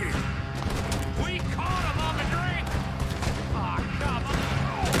of here! We caught him on the drink! Aw, come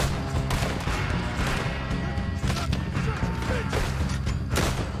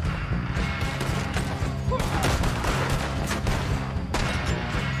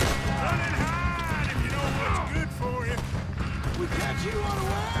Run and hide if you know what's good for you! We catch you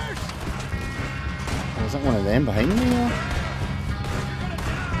unawares! Was that one of them behind me? Or?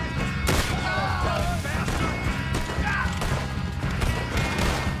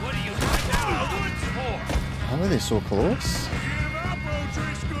 What are you hiding out in the woods for? How are they so close? Give up,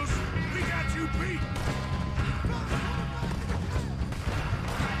 O'Driscolls! We got you beat!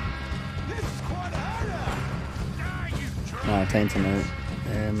 This is quite hard out! Ah, time to move.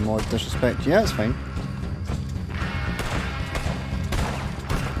 More disrespect. Yeah, it's fine.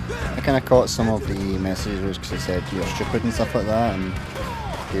 kind of caught some of the messages because he said you're stupid and stuff like that, and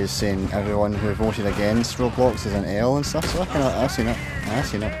he's saying everyone who voted against Roblox is an L and stuff. So I've seen it. I've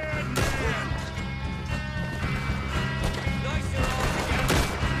seen it.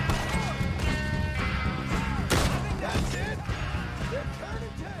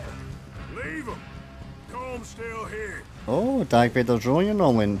 Leave him. Comb's still here. Oh, Dag Vader drone, you're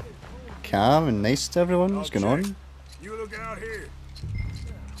normally calm and nice to everyone. What's going on? You look out here.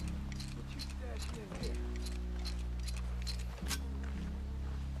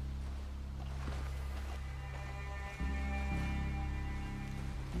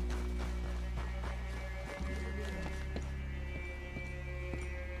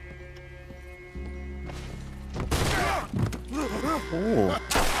 Oh.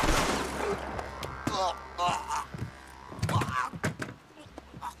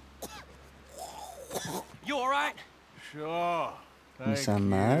 You all right? Sure. You sound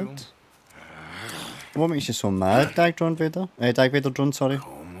mad. What makes you so mad, Dag Vader? Dag Vader drone, sorry.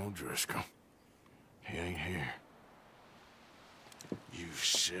 O'Driscoll. He ain't here. You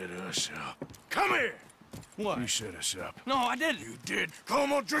set us up. Come here! What? You set us up. No, I didn't. You did.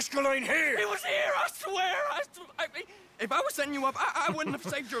 Colm O'Driscoll ain't here! He was here, I swear! I mean, if I was setting you up, I wouldn't have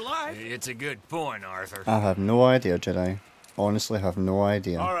saved your life. It's a good point, Arthur. I have no idea, Jedi. Honestly, have no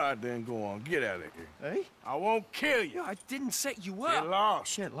idea. All right, then, go on. Get out of here. Hey? I won't kill you. I didn't set you up. Get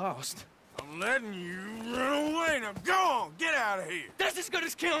lost. Get lost. I'm letting you run away. Now go on. Get out of here. That's as good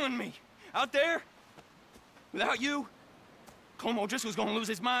as killing me. Out there, without you, Colm O'Driscoll's gonna lose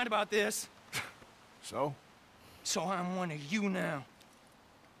his mind about this. So? So I'm one of you now.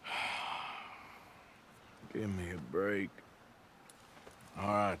 Give me a break. All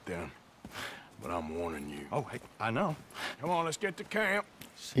right, then. But I'm warning you. Oh, hey, I know. Come on, let's get to camp.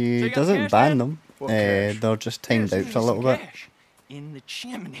 He doesn't ban them. They're just timed out for a little bit. In the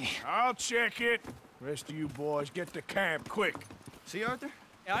chimney. I'll check it. Rest of you boys, get to camp quick. See, Arthur?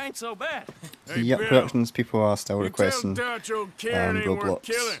 I ain't so bad. Yep, productions people are still requesting Dutch old Karen ain't worth Roblox,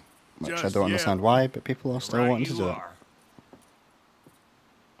 killing. which I Just don't understand yet. why, but people are still Right wanting to you do it. are.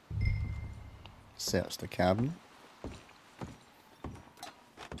 Search the cabinet.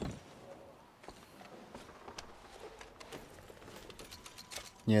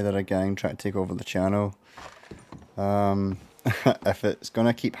 Yeah, they're a gang trying to take over the channel. If it's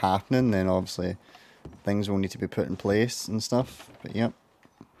gonna keep happening, then obviously things will need to be put in place and stuff. But yep.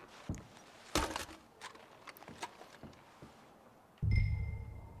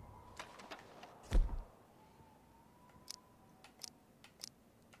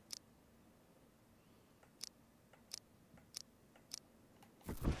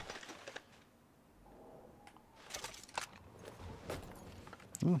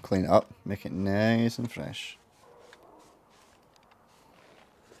 Clean it up, make it nice and fresh.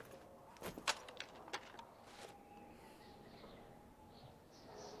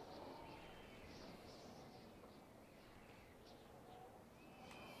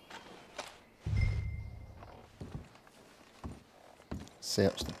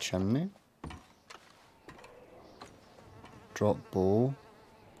 Search the chimney. Drop bowl.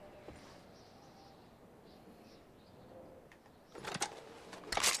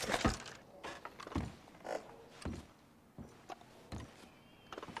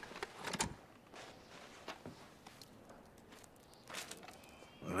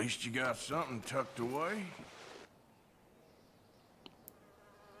 At least you got something tucked away. I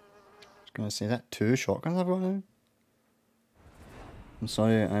was gonna say that 2 shotguns I've got now. I'm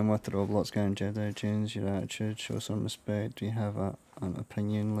sorry, I'm with the Roblox gang Jedi. Change your attitude, show some respect. Do you have an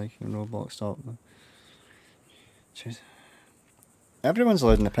opinion like in Roblox? Stop. Jeez. Everyone's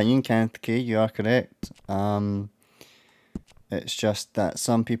allowed an opinion, Kenneth K. You are correct. It's just that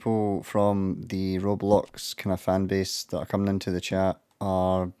some people from the Roblox kind of fan base that are coming into the chat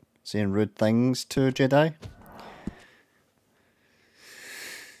are saying rude things to Jedi.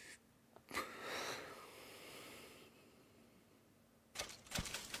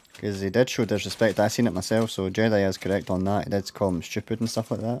 Because he did show disrespect. I seen it myself, so Jedi is correct on that. He did call him stupid and stuff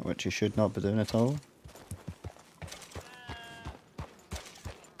like that, which he should not be doing at all.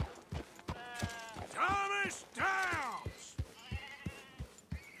 Thomas Downs!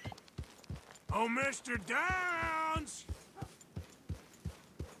 Oh, Mr. Downs!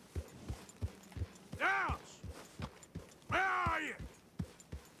 Downs! Where are you?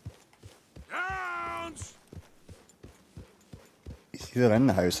 Downs! He's either in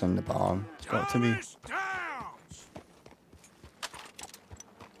the house or in the barn. It's got to be. Downs!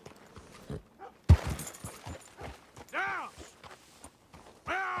 Downs!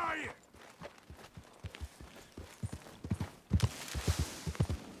 Where are you?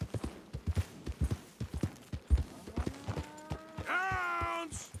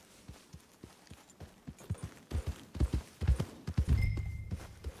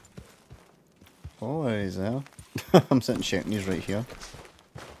 Oh, he's there. I'm sitting shouting, he's right here.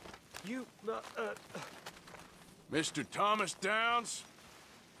 You, Mr. Thomas Downs?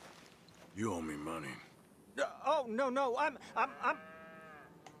 You owe me money. oh, no, I'm...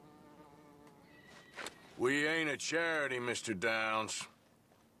 We ain't a charity, Mr. Downs.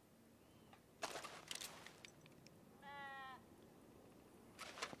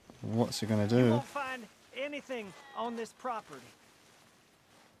 What's he gonna You do? won't find anything on this property.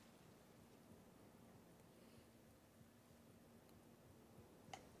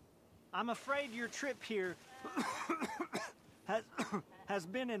 I'm afraid your trip here has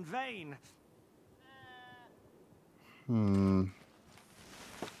been in vain.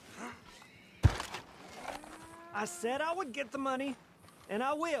 I said I would get the money, and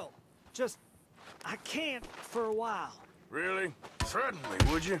I will. Just, I can't for a while. Really? Threaten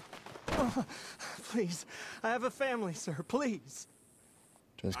me, would you? Oh, please, I have a family, sir. Please.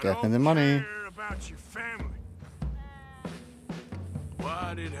 Just get me the money. Care about your family.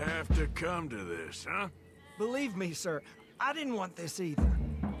 Why'd it have to come to this, huh? Believe me, sir, I didn't want this either.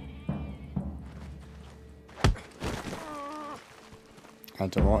 I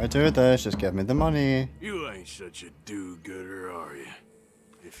don't want to do this, just give me the money. You ain't such a do-gooder, are you?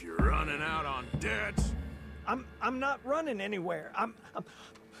 If you're running out on debts... I'm not running anywhere.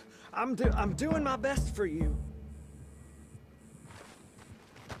 I'm doing my best for you.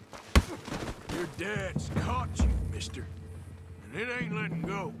 Your dad's caught you, mister. And it ain't letting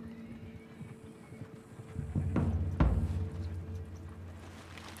go.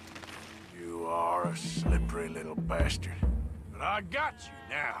 You are a slippery little bastard. But I got you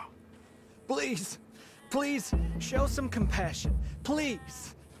now. Please, please, show some compassion.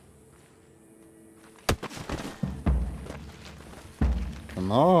 Please.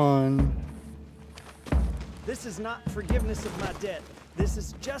 Come on. This is not forgiveness of my debt. This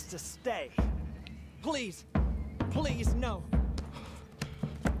is just a stay. Please, please, no.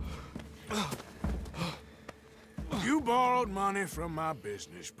 You borrowed money from my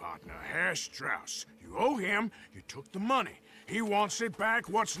business partner, Herr Strauss. You owe him, you took the money. He wants it back,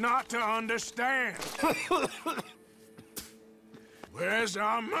 what's not to understand? Where's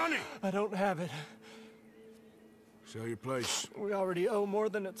our money? I don't have it. Sell your place. We already owe more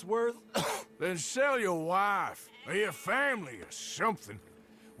than it's worth. Then sell your wife, or your family, or something.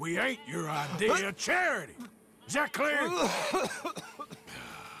 We ain't your idea of charity. Is that clear?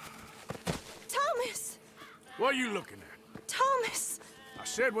 Thomas! What are you looking at? Thomas! I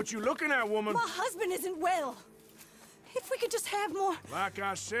said what you looking at, woman. My husband isn't well. If we could just have more... Like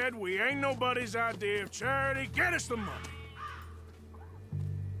I said, we ain't nobody's idea of charity. Get us the money.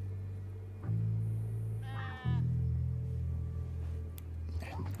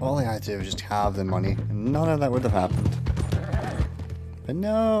 All I had to do was just have the money, and none of that would have happened. But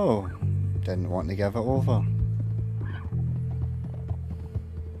no, didn't want to give it over.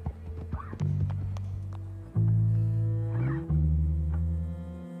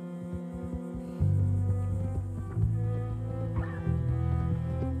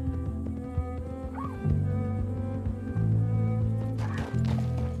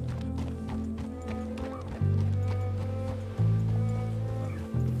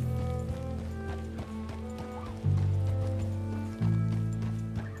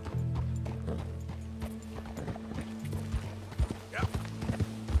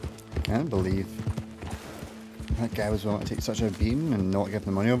 I can't believe that guy was willing to take such a beating and not give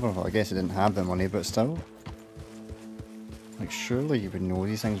the money over. Well, I guess he didn't have the money, but still. Like, surely you would know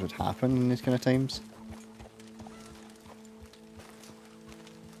these things would happen in these kind of times.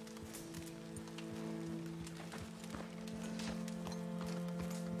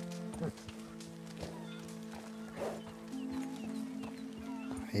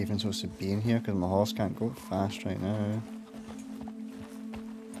 I even supposed to be in here because my horse can't go fast right now.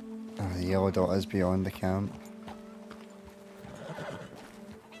 Oh, the yellow dot is beyond the camp.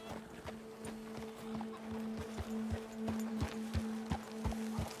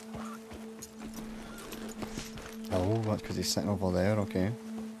 Oh, that's because he's sitting over there, okay.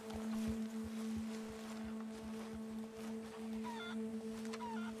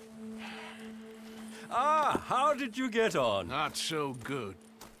 Ah, how did you get on? Not so good.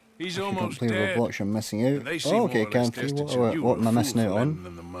 He's If you don't almost play dead. Roblox, you're missing out. They seem Oh, okay, more or less Campy, destitute. You what were am I a missing fool out for lending on?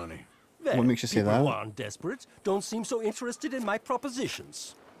 them the money. What makes you say people that? who aren't desperate don't seem so interested in my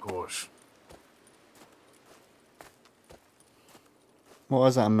propositions. Of course. What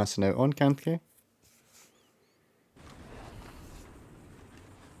is that I'm missing out on, Campy?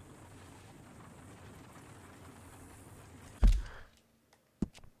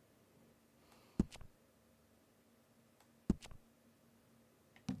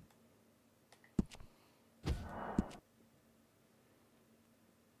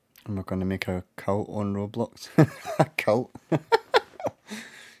 And we're going to make a cult on Roblox. A cult.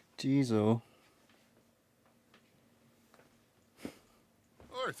 Jeez, oh.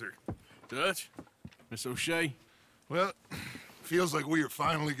 Arthur. Dutch? Miss O'Shea? Well, feels like we are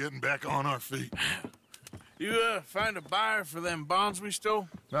finally getting back on our feet. You, find a buyer for them bonds we stole?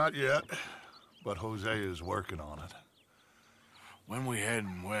 Not yet, but Jose is working on it. When we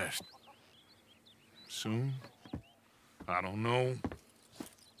heading west? Soon? I don't know.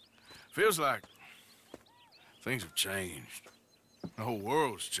 Feels like things have changed. The whole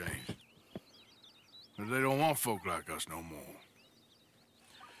world's changed. But they don't want folk like us no more.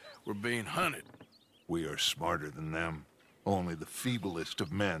 We're being hunted. We are smarter than them. Only the feeblest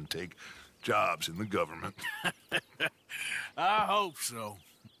of men take jobs in the government. I hope so.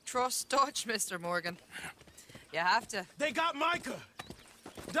 Trust Dutch, Mr. Morgan. You have to. They got Micah!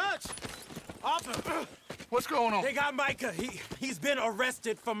 Dutch! Arthur! What's going on? They got Micah. He's been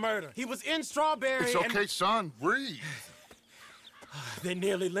arrested for murder. He was in Strawberry. It's okay, son. Breathe. They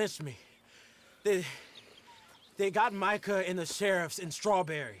nearly lynched me. They got Micah and the sheriffs in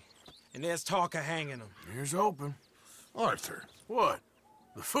Strawberry. And there's talk of hanging him. Here's hoping. Arthur. What?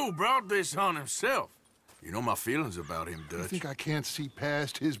 The fool brought this on himself. You know my feelings about him, You Dutch. think I can't see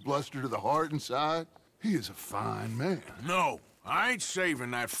past his bluster to the heart inside? He is a fine man. No, I ain't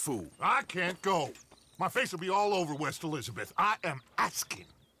saving that fool. I can't go. My face will be all over West Elizabeth. I am asking.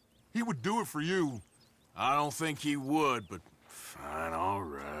 He would do it for you. I don't think he would, but fine, all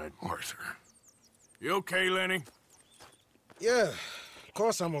right. Arthur. You okay, Lenny? Yeah, of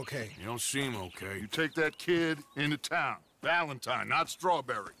course I'm okay. You don't seem okay. You take that kid into town. Valentine, not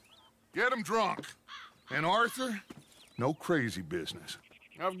Strawberry. Get him drunk. And Arthur, no crazy business.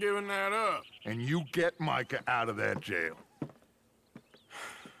 I've given that up. And you get Micah out of that jail.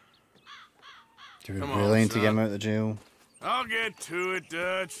 Do we Come really on, need to get son. him out of jail? I'll get to it,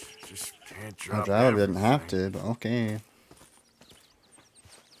 Dutch. Just can't drop I'd rather we didn't everything. have to, but okay.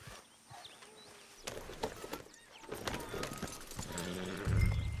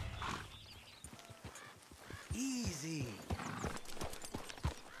 Easy.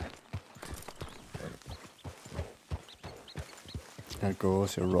 I'd go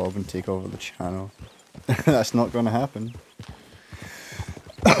so Rob and take over the channel. That's not going to happen.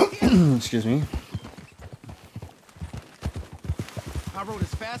 Excuse me. I rode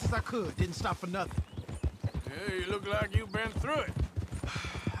as fast as I could, didn't stop for nothing. Hey, you look like you've been through it.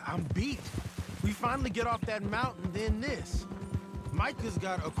 I'm beat. We finally get off that mountain, then this. Micah's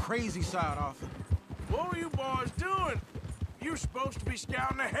got a crazy side off him. What were you boys doing? You were supposed to be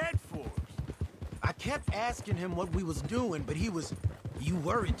scouting ahead for us. I kept asking him what we was doing, but he was, "You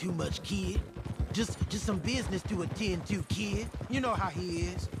worry too much, kid. Just some business to attend to, kid. You know how he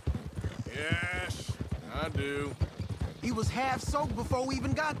is." Yes, I do. He was half soaked before we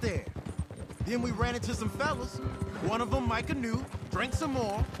even got there. Then we ran into some fellas. One of them Micah knew, drank some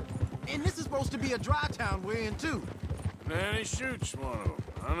more. And this is supposed to be a dry town we're in, too. Then he shoots one of them.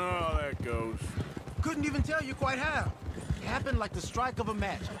 I know how that goes. Couldn't even tell you quite how. It happened like the strike of a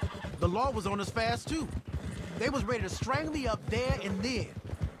match. The law was on us fast, too. They was ready to strangle me up there and then.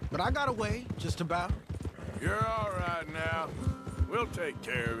 But I got away, just about. You're all right now. We'll take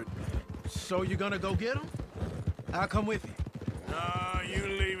care of it. So you gonna go get him? I'll come with you. No, you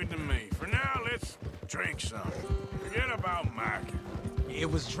leave it to me. For now, let's drink some. Forget about Mike. It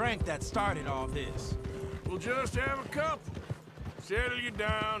was drink that started all this. We'll just have a couple. Settle you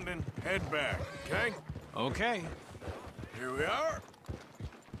down, then head back, okay? Okay. Here we are.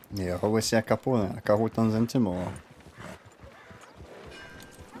 Yeah, I always say a couple and a couple turns into more.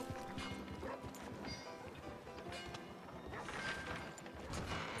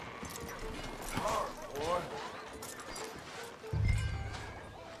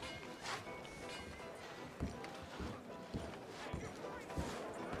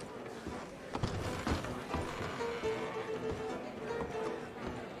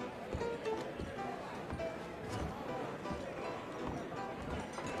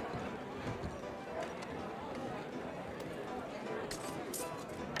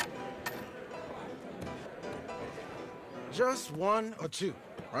 Just one or two,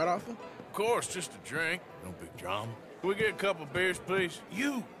 right, Arthur? Of course, just a drink. No big drama. Can we get a couple beers, please?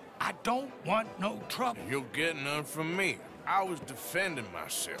 I don't want no trouble. You'll get none from me. I was defending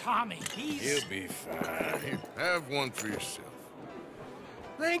myself. Tommy, he's... He'll be fine. Here, have one for yourself.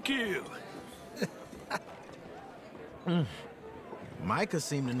 Thank you. Micah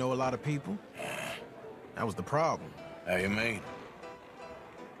seemed to know a lot of people. That was the problem. How you mean?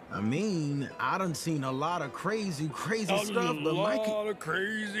 I mean, I done seen a lot of crazy stuff, but Micah... of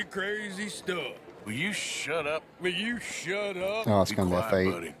crazy stuff. Will you shut up? Will you shut up? Oh, it's Be gonna be a quiet,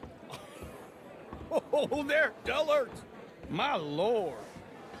 fight. buddy. Oh, they're dullards. My lord,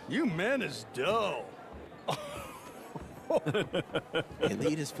 you men is dull. Hey,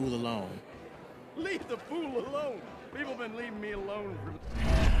 leave this fool alone. Leave the fool alone. People been leaving me alone for...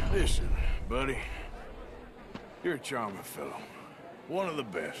 Listen, buddy. You're a charming fellow. One of the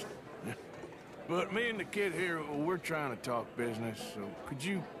best. But me and the kid here, we're trying to talk business, so could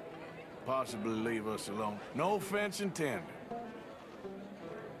you possibly leave us alone? No offense intended.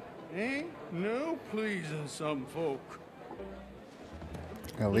 Ain't no pleasing some folk.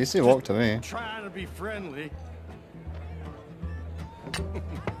 At least he walked away. Trying to be friendly.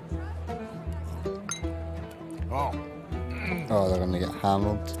 Oh. Oh, they're gonna get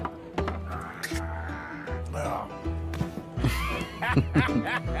hammered. Oh.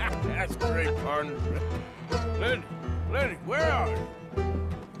 That's great, partner. Lenny, where are you?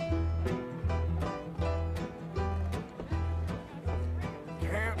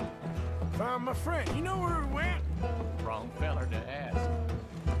 Can't find my friend. You know where he went? Wrong feller to ask.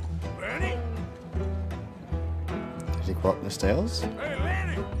 Lenny? Did he go up the stairs? Hey,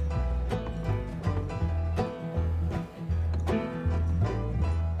 Lenny!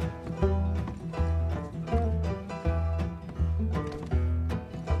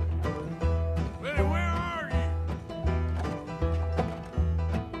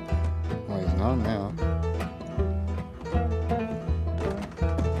 Now.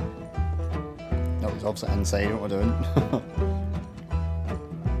 No, he's opposite inside what we're doing.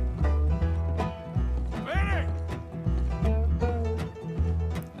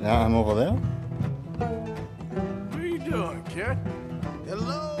 Yeah, I'm over there. What are you doing, kid?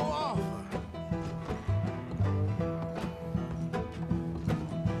 Hello, Arthur.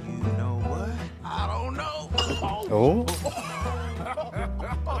 You know what? I don't know. Oh.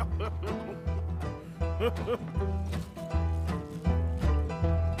 Well,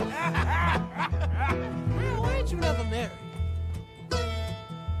 why ain't you never married? Don't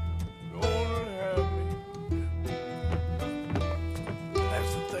have me.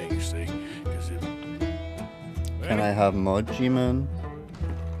 That's the thing, you see. Can I have mod G-Man?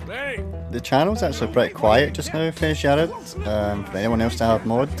 Lenny! The channel's actually pretty quiet just now for Jared. For anyone else to have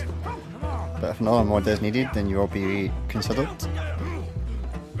mod. But if another mod is needed, then you will be considered.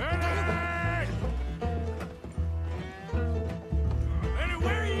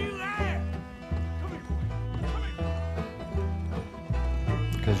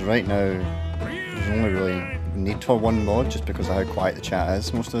 Because right now, there's only really need for one mod just because of how quiet the chat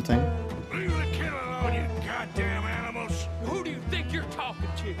is most of the time. Leave the kid alone, you goddamn animals! Who do you think you're talking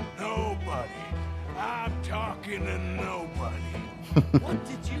to? Nobody. I'm talking to nobody. What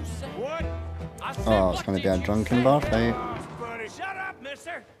did you say? What? I said, Oh, it's going to be a drunken bar fight. Shut up,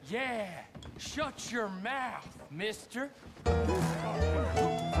 mister! Yeah, shut your mouth, mister.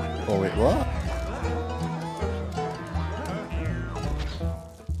 Oh wait, what?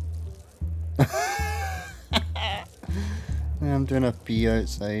 I'm doing a pee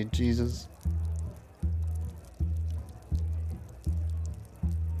outside, Jesus.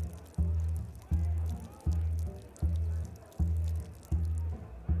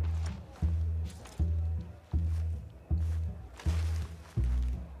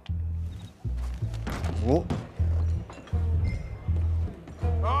 Whoa.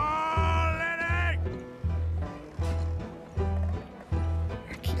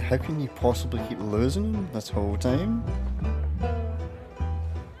 How can you possibly keep losing him this whole time?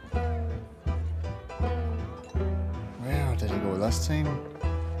 Where did he go this time?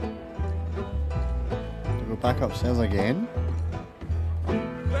 Did he go back upstairs again?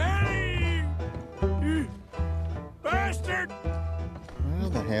 Lenny! You bastard! Where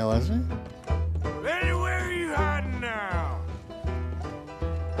the hell is he? Lenny, where are you hiding now?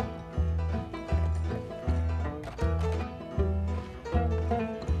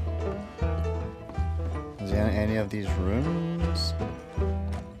 Is he in any of these rooms?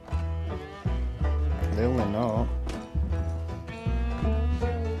 Clearly not.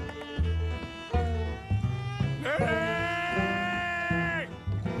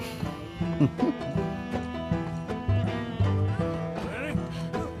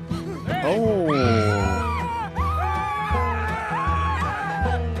 Oh!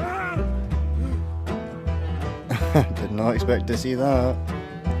 Did not expect to see that.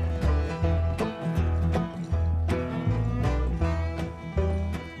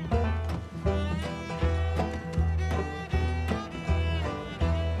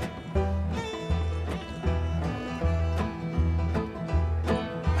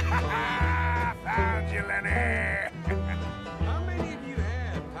 Found you, Lenny! How many of you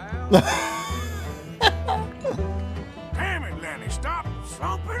had, pal? Damn it, Lenny, stop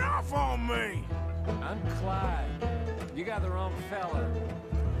slumping off on me! I'm Clyde. You got the wrong fella.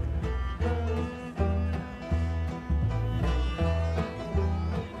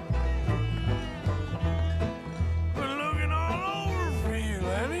 We're looking all over for you,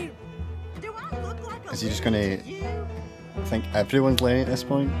 Lenny. Do I look like a Is he just gonna think everyone's Lenny at this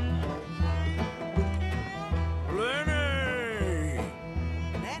point? Lenny!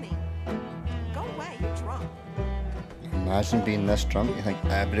 Lenny? Go away, you're drunk. Imagine being this drunk, you think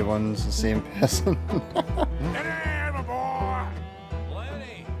everyone's the same person. Lenny, my boy!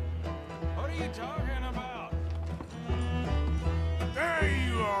 Lenny, what are you talking about? There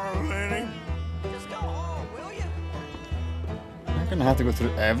you are, Lenny. Just go home, will you? I'm gonna have to go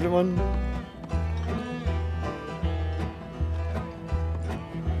through everyone.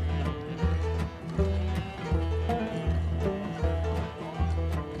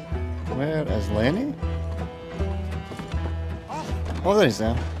 Where is Lenny? Oh, there he's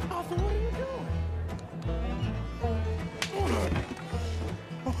there.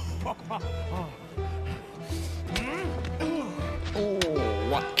 Oh,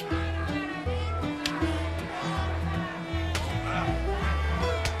 what?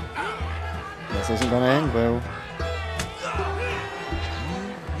 This isn't gonna end well.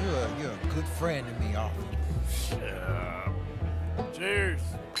 You're a good friend to me, Arthur. Cheers.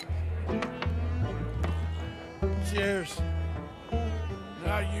 Cheers.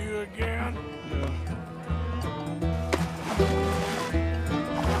 Not you again?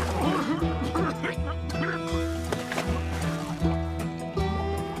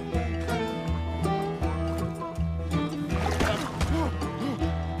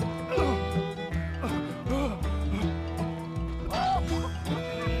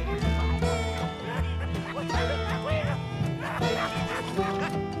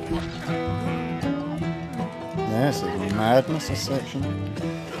 Yes, it's madness, this section.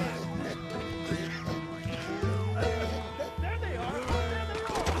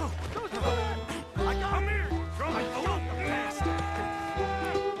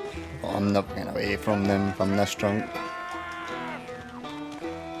 Oh, I'm not getting away from them if I'm this drunk.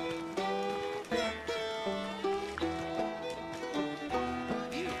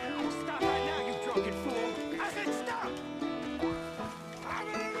 Stop right now, you drunken fool! I said stop!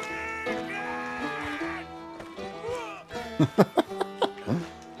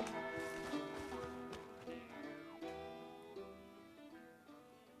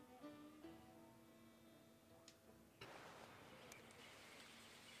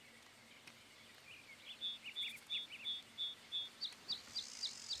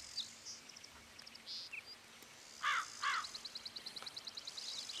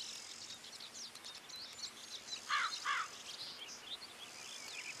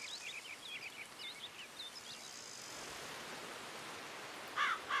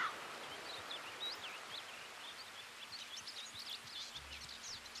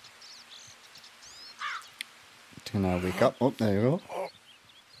 Can I wake up? Oh, there you go.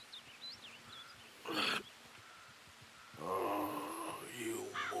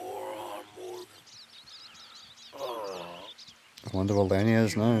 I wonder where Lenny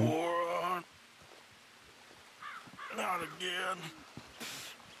is now. Moron. Not again.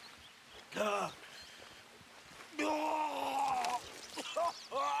 God.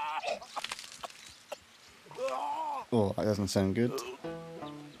 Oh, that doesn't sound good.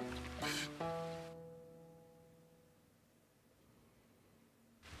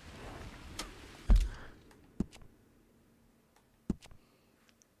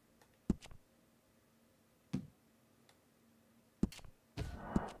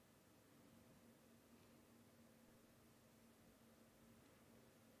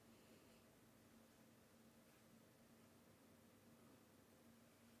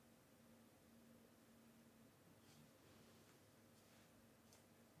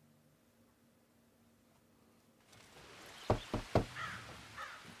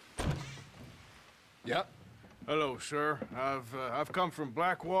 Yep. Hello, sir. I've come from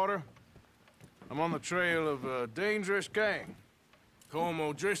Blackwater. I'm on the trail of a dangerous gang. Colm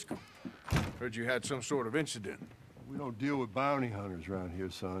O'Driscoll. Heard you had some sort of incident. We don't deal with bounty hunters around here,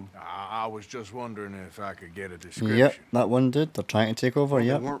 son. I was just wondering if I could get a description. Yep, that one did. They're trying to take over, Well,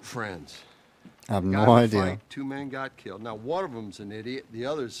 yep. They weren't friends. I have Got no in a idea. fight, 2 men got killed. Now, one of them's an idiot, the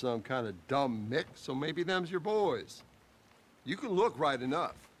other's some kind of dumb mix, so maybe them's your boys. You can look right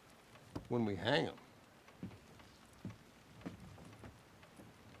enough when we hang them.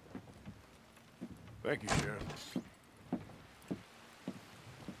 Thank you, Sheriff.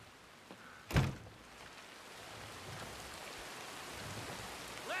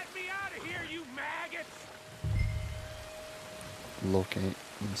 Let me out of here, you maggots! locate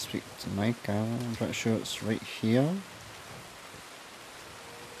and speak to Micah. I'm pretty sure it's right here.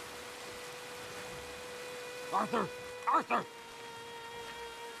 Arthur! Arthur!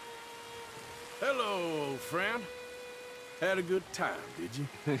 Hello, old friend. Had a good time, did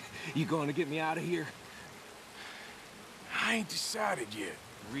you? You going to get me out of here? I ain't decided yet.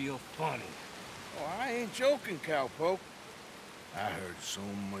 Real funny. Oh, I ain't joking, cowpoke. I heard so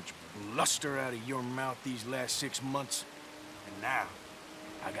much bluster out of your mouth these last 6 months, and now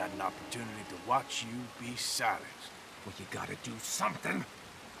I got an opportunity to watch you be silenced. Well, you gotta do something.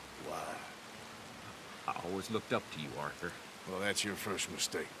 Why? I always looked up to you, Arthur. Well, that's your first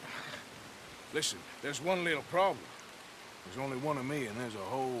mistake. Listen, there's one little problem. There's only one of me, and there's a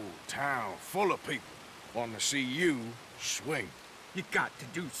whole town full of people wanting to see you swing. You got to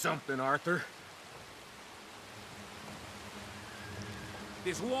do something, Arthur.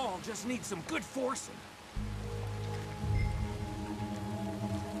 This wall just needs some good forcing.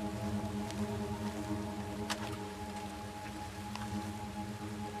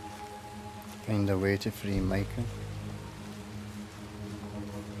 Find a way to free Micah.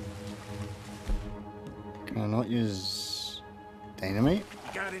 Can I not use dynamite?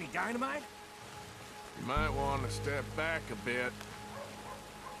 You got any dynamite? You might want to step back a bit.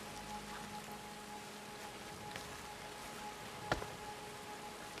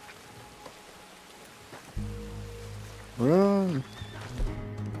 Run!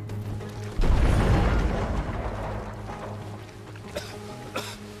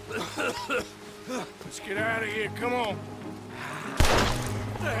 Let's get out of here, come on.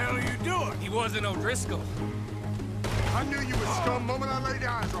 What the hell are you doing? He wasn't O'Driscoll. I knew you were scum the moment I laid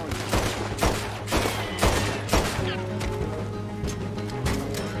eyes on you.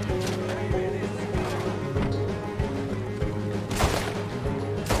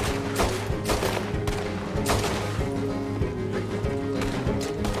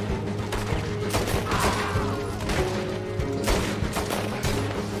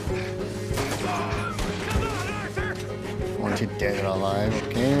 Wanted dead or alive,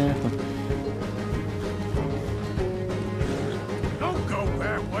 okay. Don't go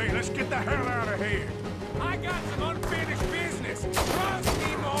that way. Let's get the hell out of here. I got some unfinished business. Trust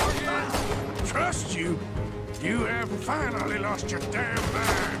me, Morgan. Trust you? You have finally lost your damn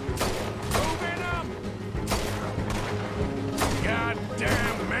mind. Moving up.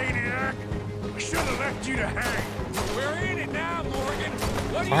 Goddamn maniac. I should have left you to hang. We're in it now, Morgan.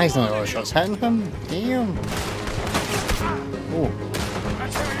 What do you Why isn't want all to the do? shots hitting him? Damn. Oh.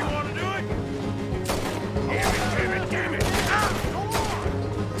 That's how you want to do it? Damn it, damn it, damn it. Ah, go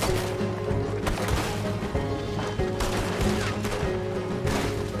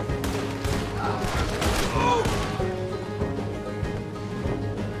on.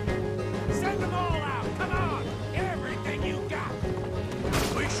 Send them all out. Come on. Everything you got.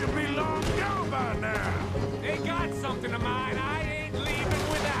 We should be long gone by now. They got something of mine I ain't leaving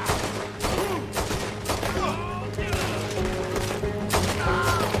without.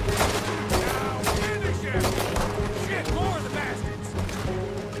 Shit, more of the bastards.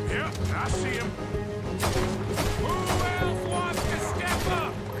 Yep, I see him. Who else wants to step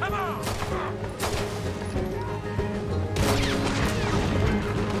up? Come on.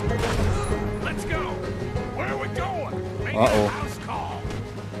 Let's go. Where are we going? Make Uh-oh. a house call.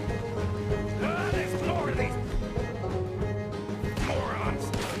 There's more of these Morons.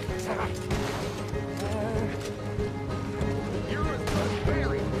 You're a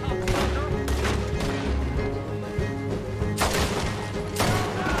very cocksucker.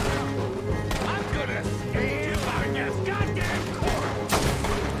 I'm gonna stand you out your goddamn court.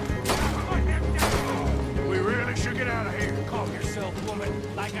 Put him down. We really should get out of here. Calm yourself, woman.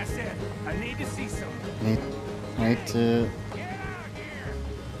 Like I said, I need to see something. Need to...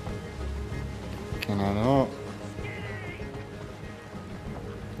 Can I not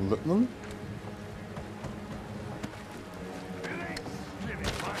look them?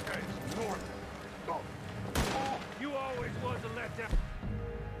 You always was a letdown.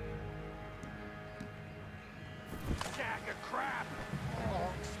 Sack of crap.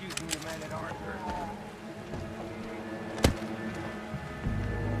 Oh, excuse me a minute, Arthur.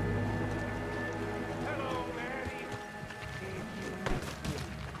 Hello, Maddie.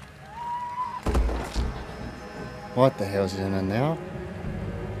 What the hell's he doing in there?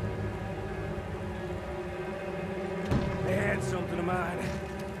 They had something of mine.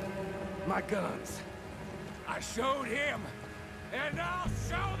 My guns. I showed him, and I'll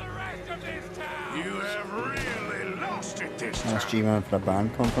show the rest of this town. You have really lost it this Ask time. G-Man for a ban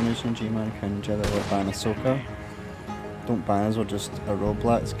confirmation. G-Man can Jedi will ban Ahsoka. Don't ban us, we're just a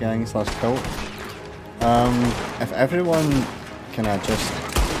Roblox gang / cult. If everyone kind of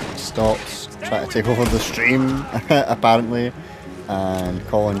just stopped trying to take over the stream, apparently, and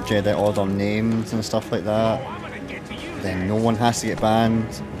calling Jedi Order names and stuff like that, then no one has to get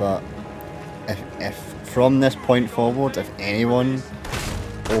banned. But if from this point forward, if anyone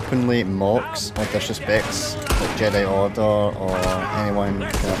openly mocks or disrespects like Jedi Order or anyone,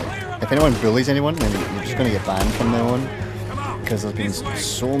 if anyone bullies anyone, then you're just going to get banned from now on, because there's been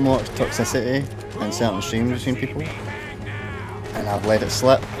so much toxicity in certain streams between people, and I've let it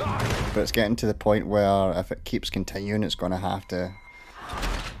slip, but it's getting to the point where if it keeps continuing, it's going to have to,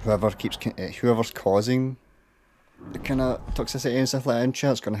 whoever's causing the kind of toxicity and stuff like that in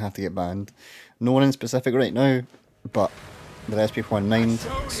chat, it's going to have to get banned. No one in specific right now, but the rest of people in mind,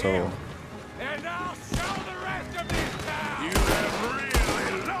 so... And I'll show the rest of this town! You have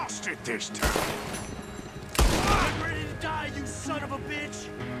really lost it this time! I'm ready to die, you son of a bitch!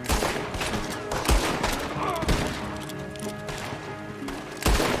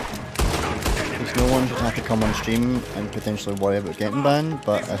 There's no one should have to come on stream and potentially worry about getting banned,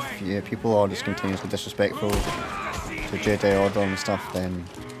 but if people are just continuously disrespectful to Jedi Order and stuff, then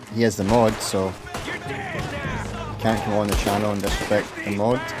he is the mod, so you can't come on the channel and disrespect the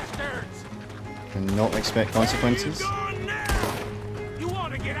mod and not expect consequences. You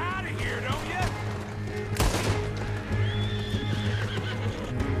want to get out of here, don't you?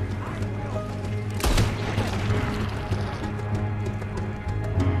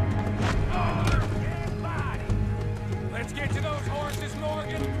 Let's get to those horses,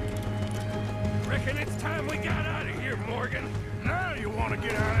 Morgan. Reckon it's time we got out of here, Morgan. Now you want to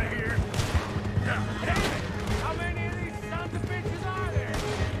get out of here? Damn it! How many of these sons of bitches are there?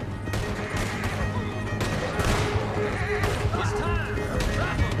 It's time.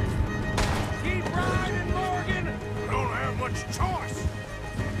 Keep riding, Morgan. I don't have much choice.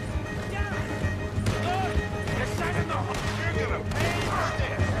 Look, you're setting the hook. You're gonna pay for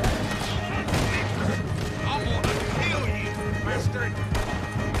this. I'm gonna kill you, bastard.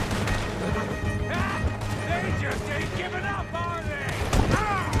 They just ain't giving up, are they?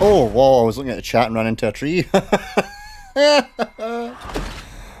 Oh, whoa, I was looking at the chat and ran into a tree.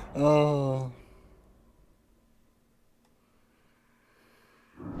 Oh.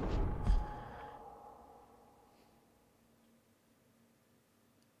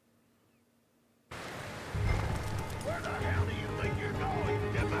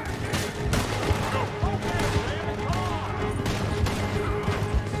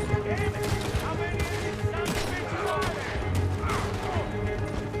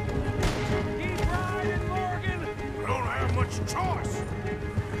 Choice.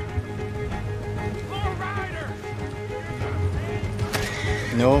 More riders.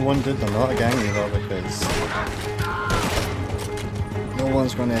 No one did, they're not a gang either, because no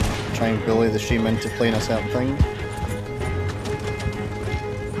one's going to try and bully the stream into playing a certain thing.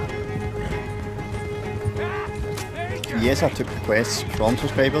 Yes, I took requests from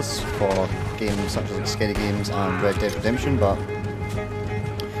subscribers for games such as like Scary Games and Red Dead Redemption, but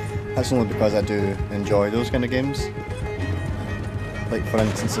that's only because I do enjoy those kind of games. Like for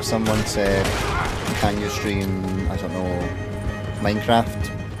instance, if someone said, can you stream, I don't know, Minecraft,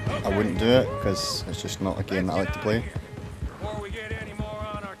 I wouldn't do it, because it's just not a game that I like to play. Before we get any more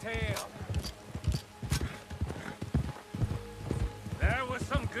on our tail. That was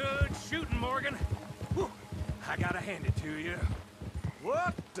some good shooting, Morgan. Whew. I gotta hand it to you.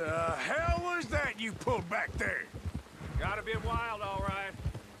 What the hell was that you pulled back there? Got a bit wild, all right.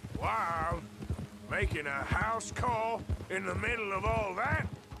 Wild? Making a house call in the middle of all that?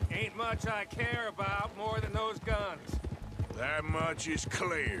 Ain't much I care about more than those guns. That much is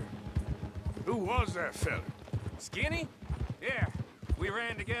clear. Who was that fella? Skinny? Yeah, we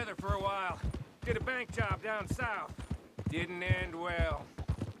ran together for a while. Did a bank job down south. Didn't end well.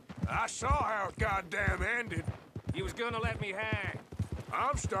 I saw how it goddamn ended. He was gonna let me hang.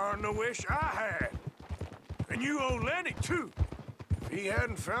 I'm starting to wish I had. And you owe Lenny, too. If he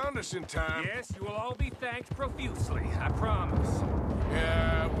hadn't found us in time... Yes, you will all be thanked profusely, I promise.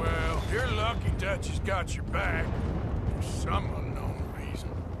 Yeah, well, you're lucky Dutch has got your back. For some unknown reason.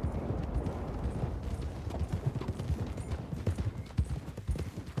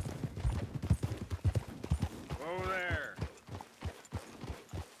 Over there.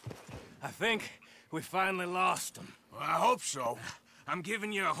 I think we finally lost him. Well, I hope so. I'm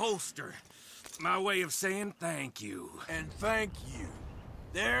giving you a holster. My way of saying thank you. And thank you.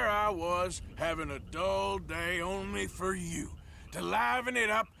 There I was, having a dull day only for you. To liven it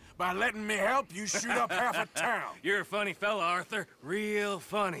up by letting me help you shoot up half a town. You're a funny fella, Arthur. Real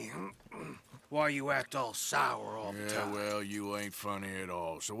funny. Why you act all sour all the time? Yeah, well, you ain't funny at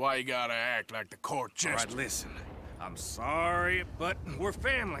all. So why you gotta act like the court jester? All right, listen. I'm sorry, but we're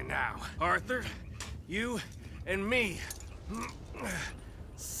family now. Arthur, you and me.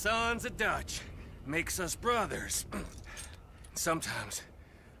 Sons of Dutch. Makes us brothers. Sometimes,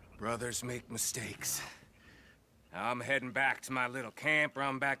 brothers make mistakes. I'm heading back to my little camp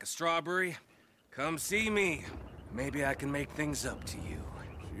around back of Strawberry. Come see me. Maybe I can make things up to you.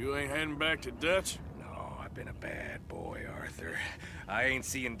 You ain't heading back to Dutch? No, I've been a bad boy, Arthur. I ain't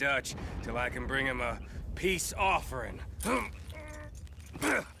seeing Dutch till I can bring him a peace offering.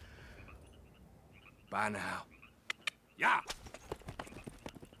 Bye now. Yeah.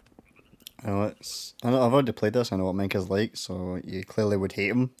 I know I've already played this. I know what Mike is like, so you clearly would hate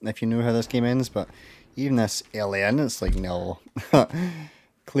him if you knew how this game ends. But even this early in, it's like no,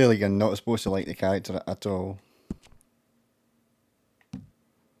 clearly you're not supposed to like the character at all.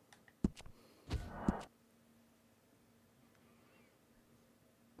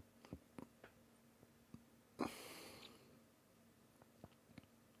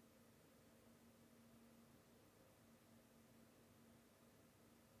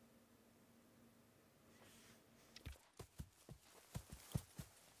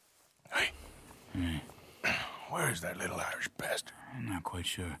 Where's that little Irish bastard? I'm not quite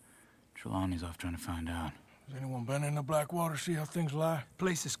sure. Trelawney's off trying to find out. Has anyone been in the Blackwater, see how things lie?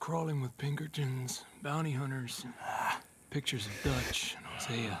 Place is crawling with Pinkertons, bounty hunters, pictures of Dutch and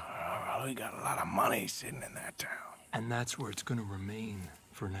Hosea. Well, we got a lot of money sitting in that town. And that's where it's gonna remain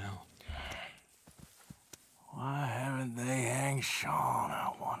for now. Why haven't they hanged Sean,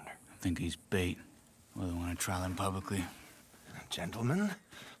 I wonder? I think he's bait. Well, they want to trial him publicly. Gentlemen,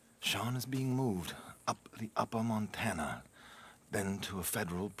 Sean is being moved up the upper Montana, then to a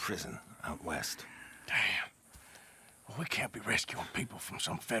federal prison out west. Damn. Well, we can't be rescuing people from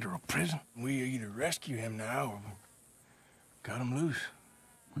some federal prison. We either rescue him now or cut him loose.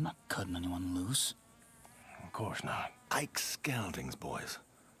 We're not cutting anyone loose. Of course not. Ike Skelding's boys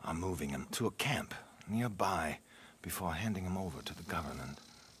are moving him to a camp nearby before handing him over to the government.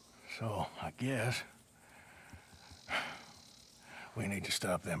 So, I guess we need to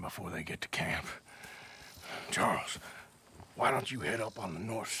stop them before they get to camp. Charles, why don't you head up on the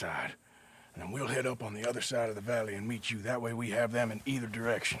north side, and then we'll head up on the other side of the valley and meet you. That way we have them in either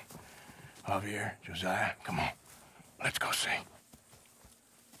direction. Javier, Josiah, come on. Let's go see.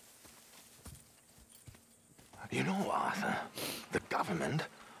 You know, Arthur, the government,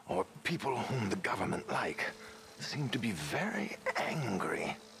 or people whom the government like, seem to be very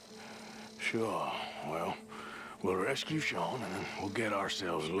angry. Sure, well, we'll rescue Sean, and then we'll get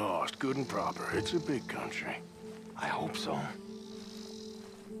ourselves lost, good and proper. It's a big country. I hope so.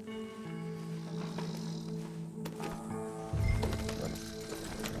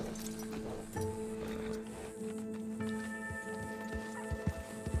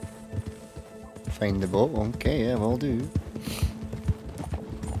 Find the boat. Okay, yeah, will do.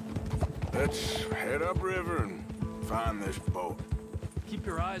 Let's head upriver and find this boat. Keep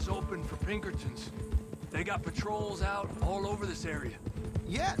your eyes open for Pinkertons. They got patrols out all over this area.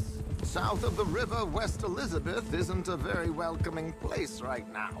 Yes, south of the river, West Elizabeth isn't a very welcoming place right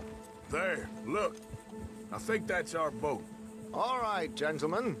now. There, look. I think that's our boat. All right,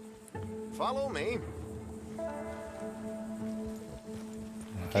 gentlemen. Follow me.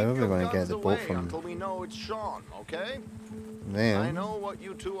 How are we going to get the boat from until we know it's Sean, okay? there? I know what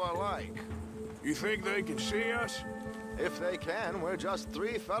you two are like. You think they can see us? If they can, we're just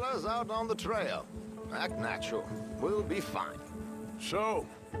three fellas out on the trail. Act natural. We'll be fine. So,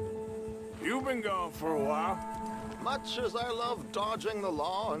 you've been gone for a while. Much as I love dodging the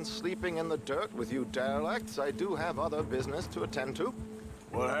law and sleeping in the dirt with you derelicts, I do have other business to attend to.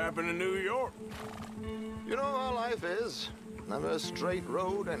 What happened in New York? You know how life is. Never a straight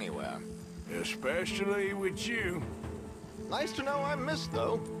road anywhere. Especially with you. Nice to know I'm missed,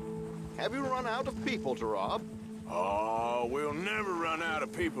 though. Have you run out of people to rob? Oh, we'll never run out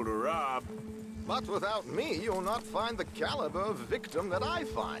of people to rob. But without me, you'll not find the caliber of victim that I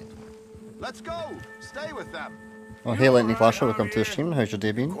find. Let's go. Stay with them. Oh, hey, Lightning Flasher, welcome to the stream. How's your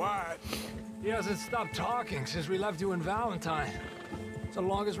day been? Quiet. He hasn't stopped talking since we left you in Valentine. It's the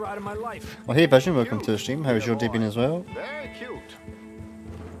longest ride of my life. Oh, hey, Vision, welcome to the stream. How's your day been as well? Very cute.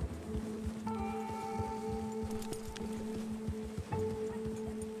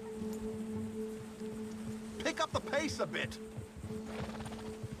 Pick up the pace a bit.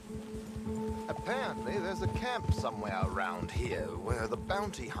 Apparently, there's a camp somewhere around here where the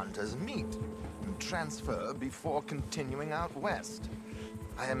bounty hunters meet and transfer before continuing out west.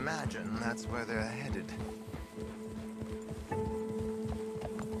 I imagine that's where they're headed.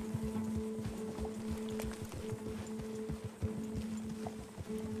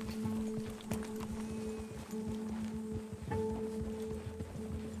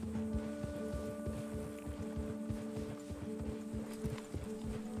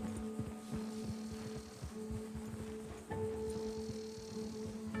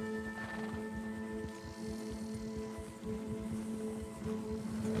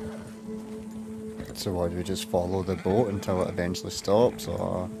 So what, do we just follow the boat until it eventually stops,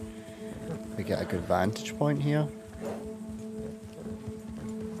 or we get a good vantage point here?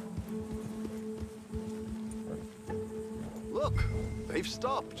 Look, they've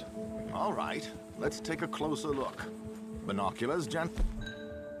stopped. All right, let's take a closer look. Binoculars, gentlemen.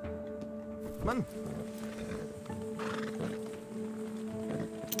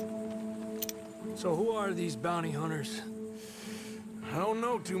 So who are these bounty hunters? I don't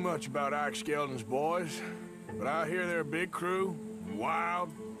know too much about Ike Skeldon's boys, but I hear they're a big crew,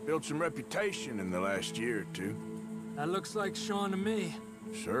 wild, built some reputation in the last year or two. That looks like Sean to me.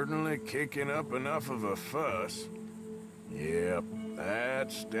 Certainly kicking up enough of a fuss. Yep,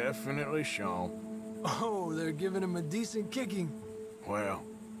 that's definitely Sean. Oh, they're giving him a decent kicking. Well,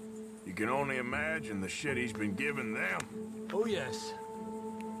 you can only imagine the shit he's been giving them. Oh, yes.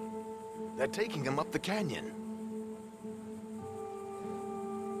 They're taking him up the canyon.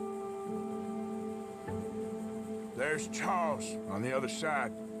 There's Charles on the other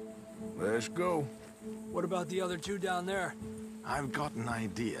side. Let's go. What about the other two down there? I've got an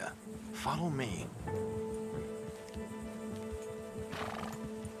idea. Follow me.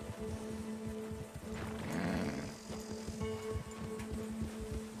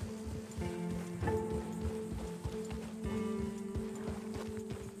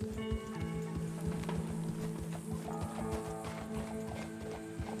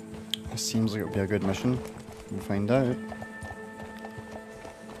 This seems like it would be a good mission. We'll find out.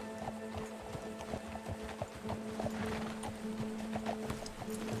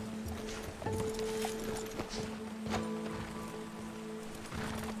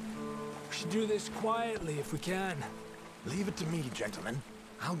 We should do this quietly if we can. Leave it to me, gentlemen.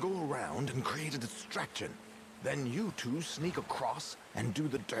 I'll go around and create a distraction. Then you two sneak across and do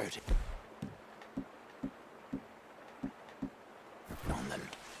the dirty. On then.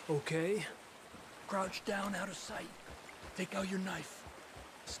 Okay. Crouch down out of sight. Take out your knife.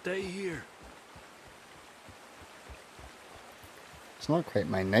 Stay here. It's not quite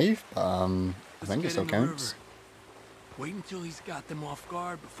my knife, but I think it still counts. Wait until he's got them off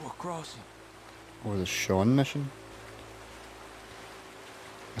guard before crossing. Or the Sean mission.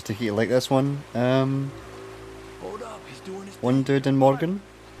 Let's take it like this one. Hold up, he's doing his One dude in Morgan.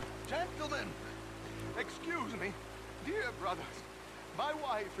 Gentlemen, excuse me. Dear brothers, my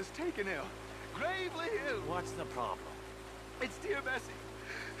wife is taken ill. Gravely ill. What's the problem? It's dear Bessie.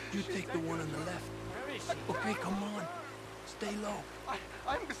 You take the one on the left. Where is she? Okay, come on. Stay low.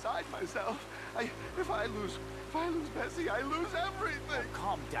 I'm beside myself. If I lose Bessie, I lose everything. Oh,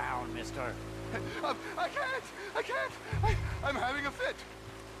 calm down, mister. I can't. I'm having a fit.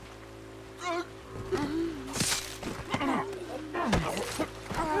 Well,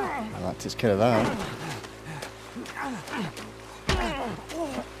 that takes care of that.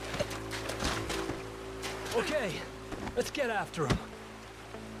 Okay, let's get after him.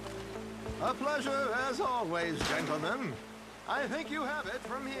 A pleasure as always, gentlemen. I think you have it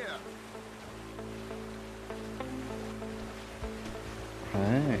from here.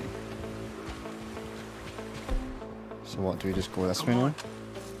 Right. So what, do we just go this way now?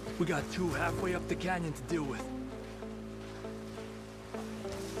 We got two halfway up the canyon to deal with.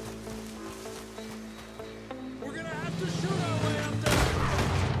 We're gonna have to shoot our way up there.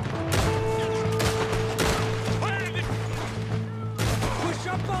 Push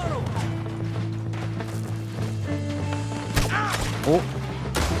up on him. Oh.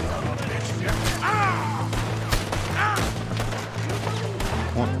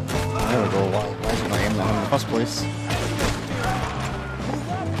 What? There we go. Why is it not aiming at him in the first place?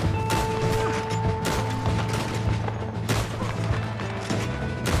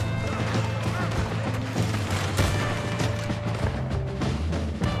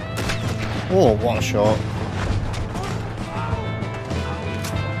 Oh, what a shot.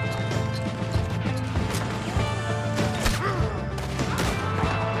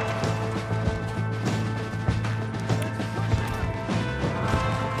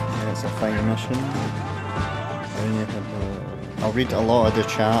 Yeah, it's a fine mission. I'll read a lot of the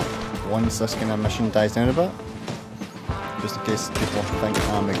chat once this kind of mission dies down a bit. Just in case people think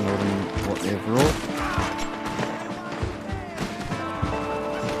I'm ignoring what they've wrote.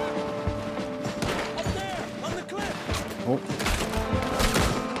 Oh.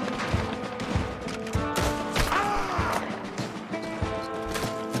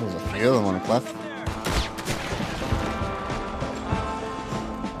 There's a few of them on the cliff.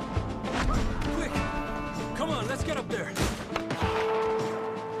 Quick! Come on, let's get up there.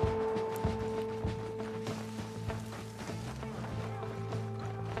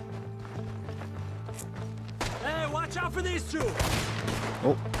 Hey, watch out for these two!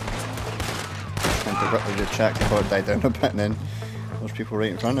 Oh. Trying to whip the track before it died down a bit, and then there's people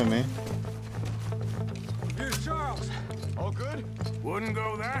right in front of me. Here's Charles. All good? Wouldn't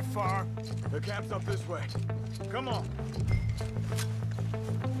go that far. The camp's up this way. Come on.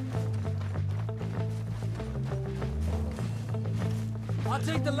 I'll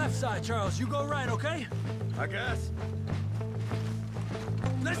take the left side, Charles. You go right, okay? I guess.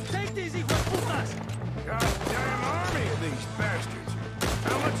 Let's take these hijueputas! Goddamn army of these bastards.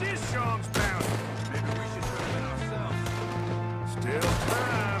 How much is Sean's bounty? Maybe we should try it ourselves. Still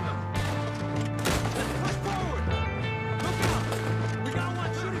time. Let's push forward! Look out! We got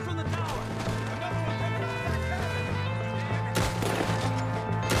one shooting from the tower! Another one coming out of that cabin!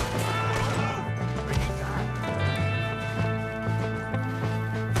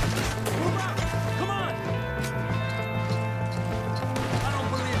 Move out! Come on! I don't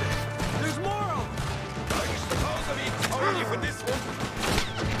believe it! There's more of them! Are you supposed to be calling you for this one?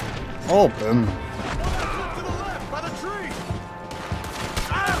 Oh, boom. To the left, by the tree!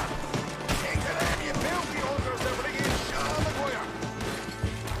 Ah! Take the land, you filthy holders that bring in Sean McGuire.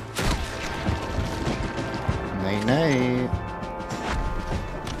 Night night.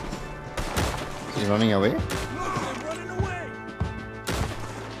 He's running away? Look, they're running away!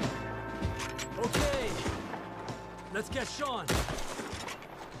 Okay. Let's get Sean.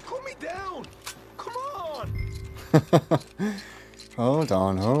 Cool me down! Come on! Hold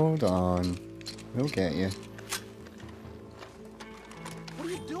on, hold on. We'll get you. What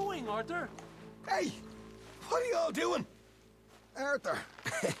are you doing, Arthur? Hey! What are y'all doing? Arthur.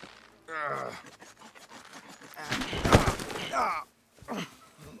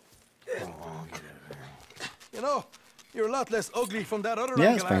 You know, you're a lot less ugly from that other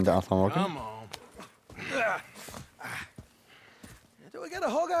Yeah, angle. it's fine, Arthur Morgan. Come on. Do we get a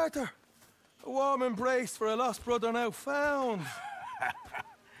hug, Arthur? A warm embrace for a lost brother now found.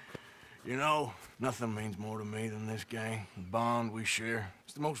 You know, nothing means more to me than this gang. The bond we share.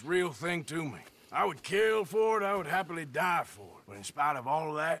 It's the most real thing to me. I would kill for it, I would happily die for it. But in spite of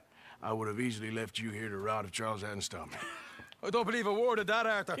all of that, I would have easily left you here to rot if Charles hadn't stopped me. I don't believe a word of that,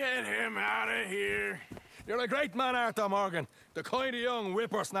 Arthur. Get him out of here. You're a great man, Arthur Morgan. The kind of young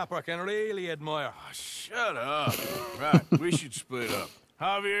whippersnapper I can really admire. Oh, shut up. Right, we should split up.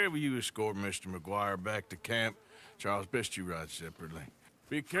 Javier, will you escort Mr. McGuire back to camp? Charles, best you ride separately.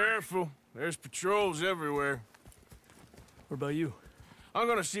 Be careful. There's patrols everywhere. What about you? I'm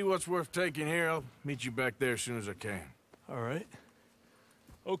gonna see what's worth taking here. I'll meet you back there as soon as I can. All right.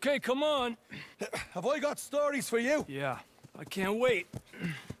 Okay, come on. Have I got stories for you? Yeah, I can't wait.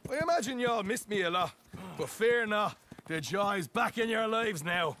 I imagine y'all missed me a lot, but fear not. The joy's back in your lives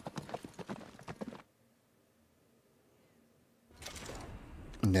now.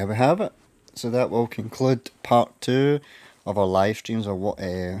 There we have it. So that will conclude part 2 of our live streams or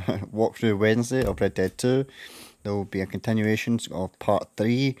walkthrough Wednesday of Red Dead 2. There will be a continuation of part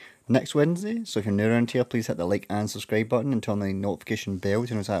 3 next Wednesday. So if you're new around here, please hit the like and subscribe button and turn the notification bell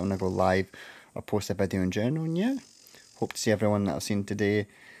to notify when I go live or post a video in general. And yeah, hope to see everyone that I've seen today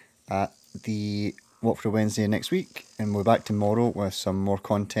at the walkthrough Wednesday next week. And we're back tomorrow with some more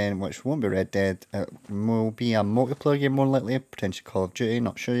content, which won't be Red Dead. It will be a multiplayer game more likely, potentially Call of Duty,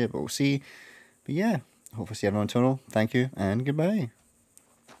 not sure yet, but we'll see. But yeah, hope to see everyone tomorrow. Thank you and goodbye.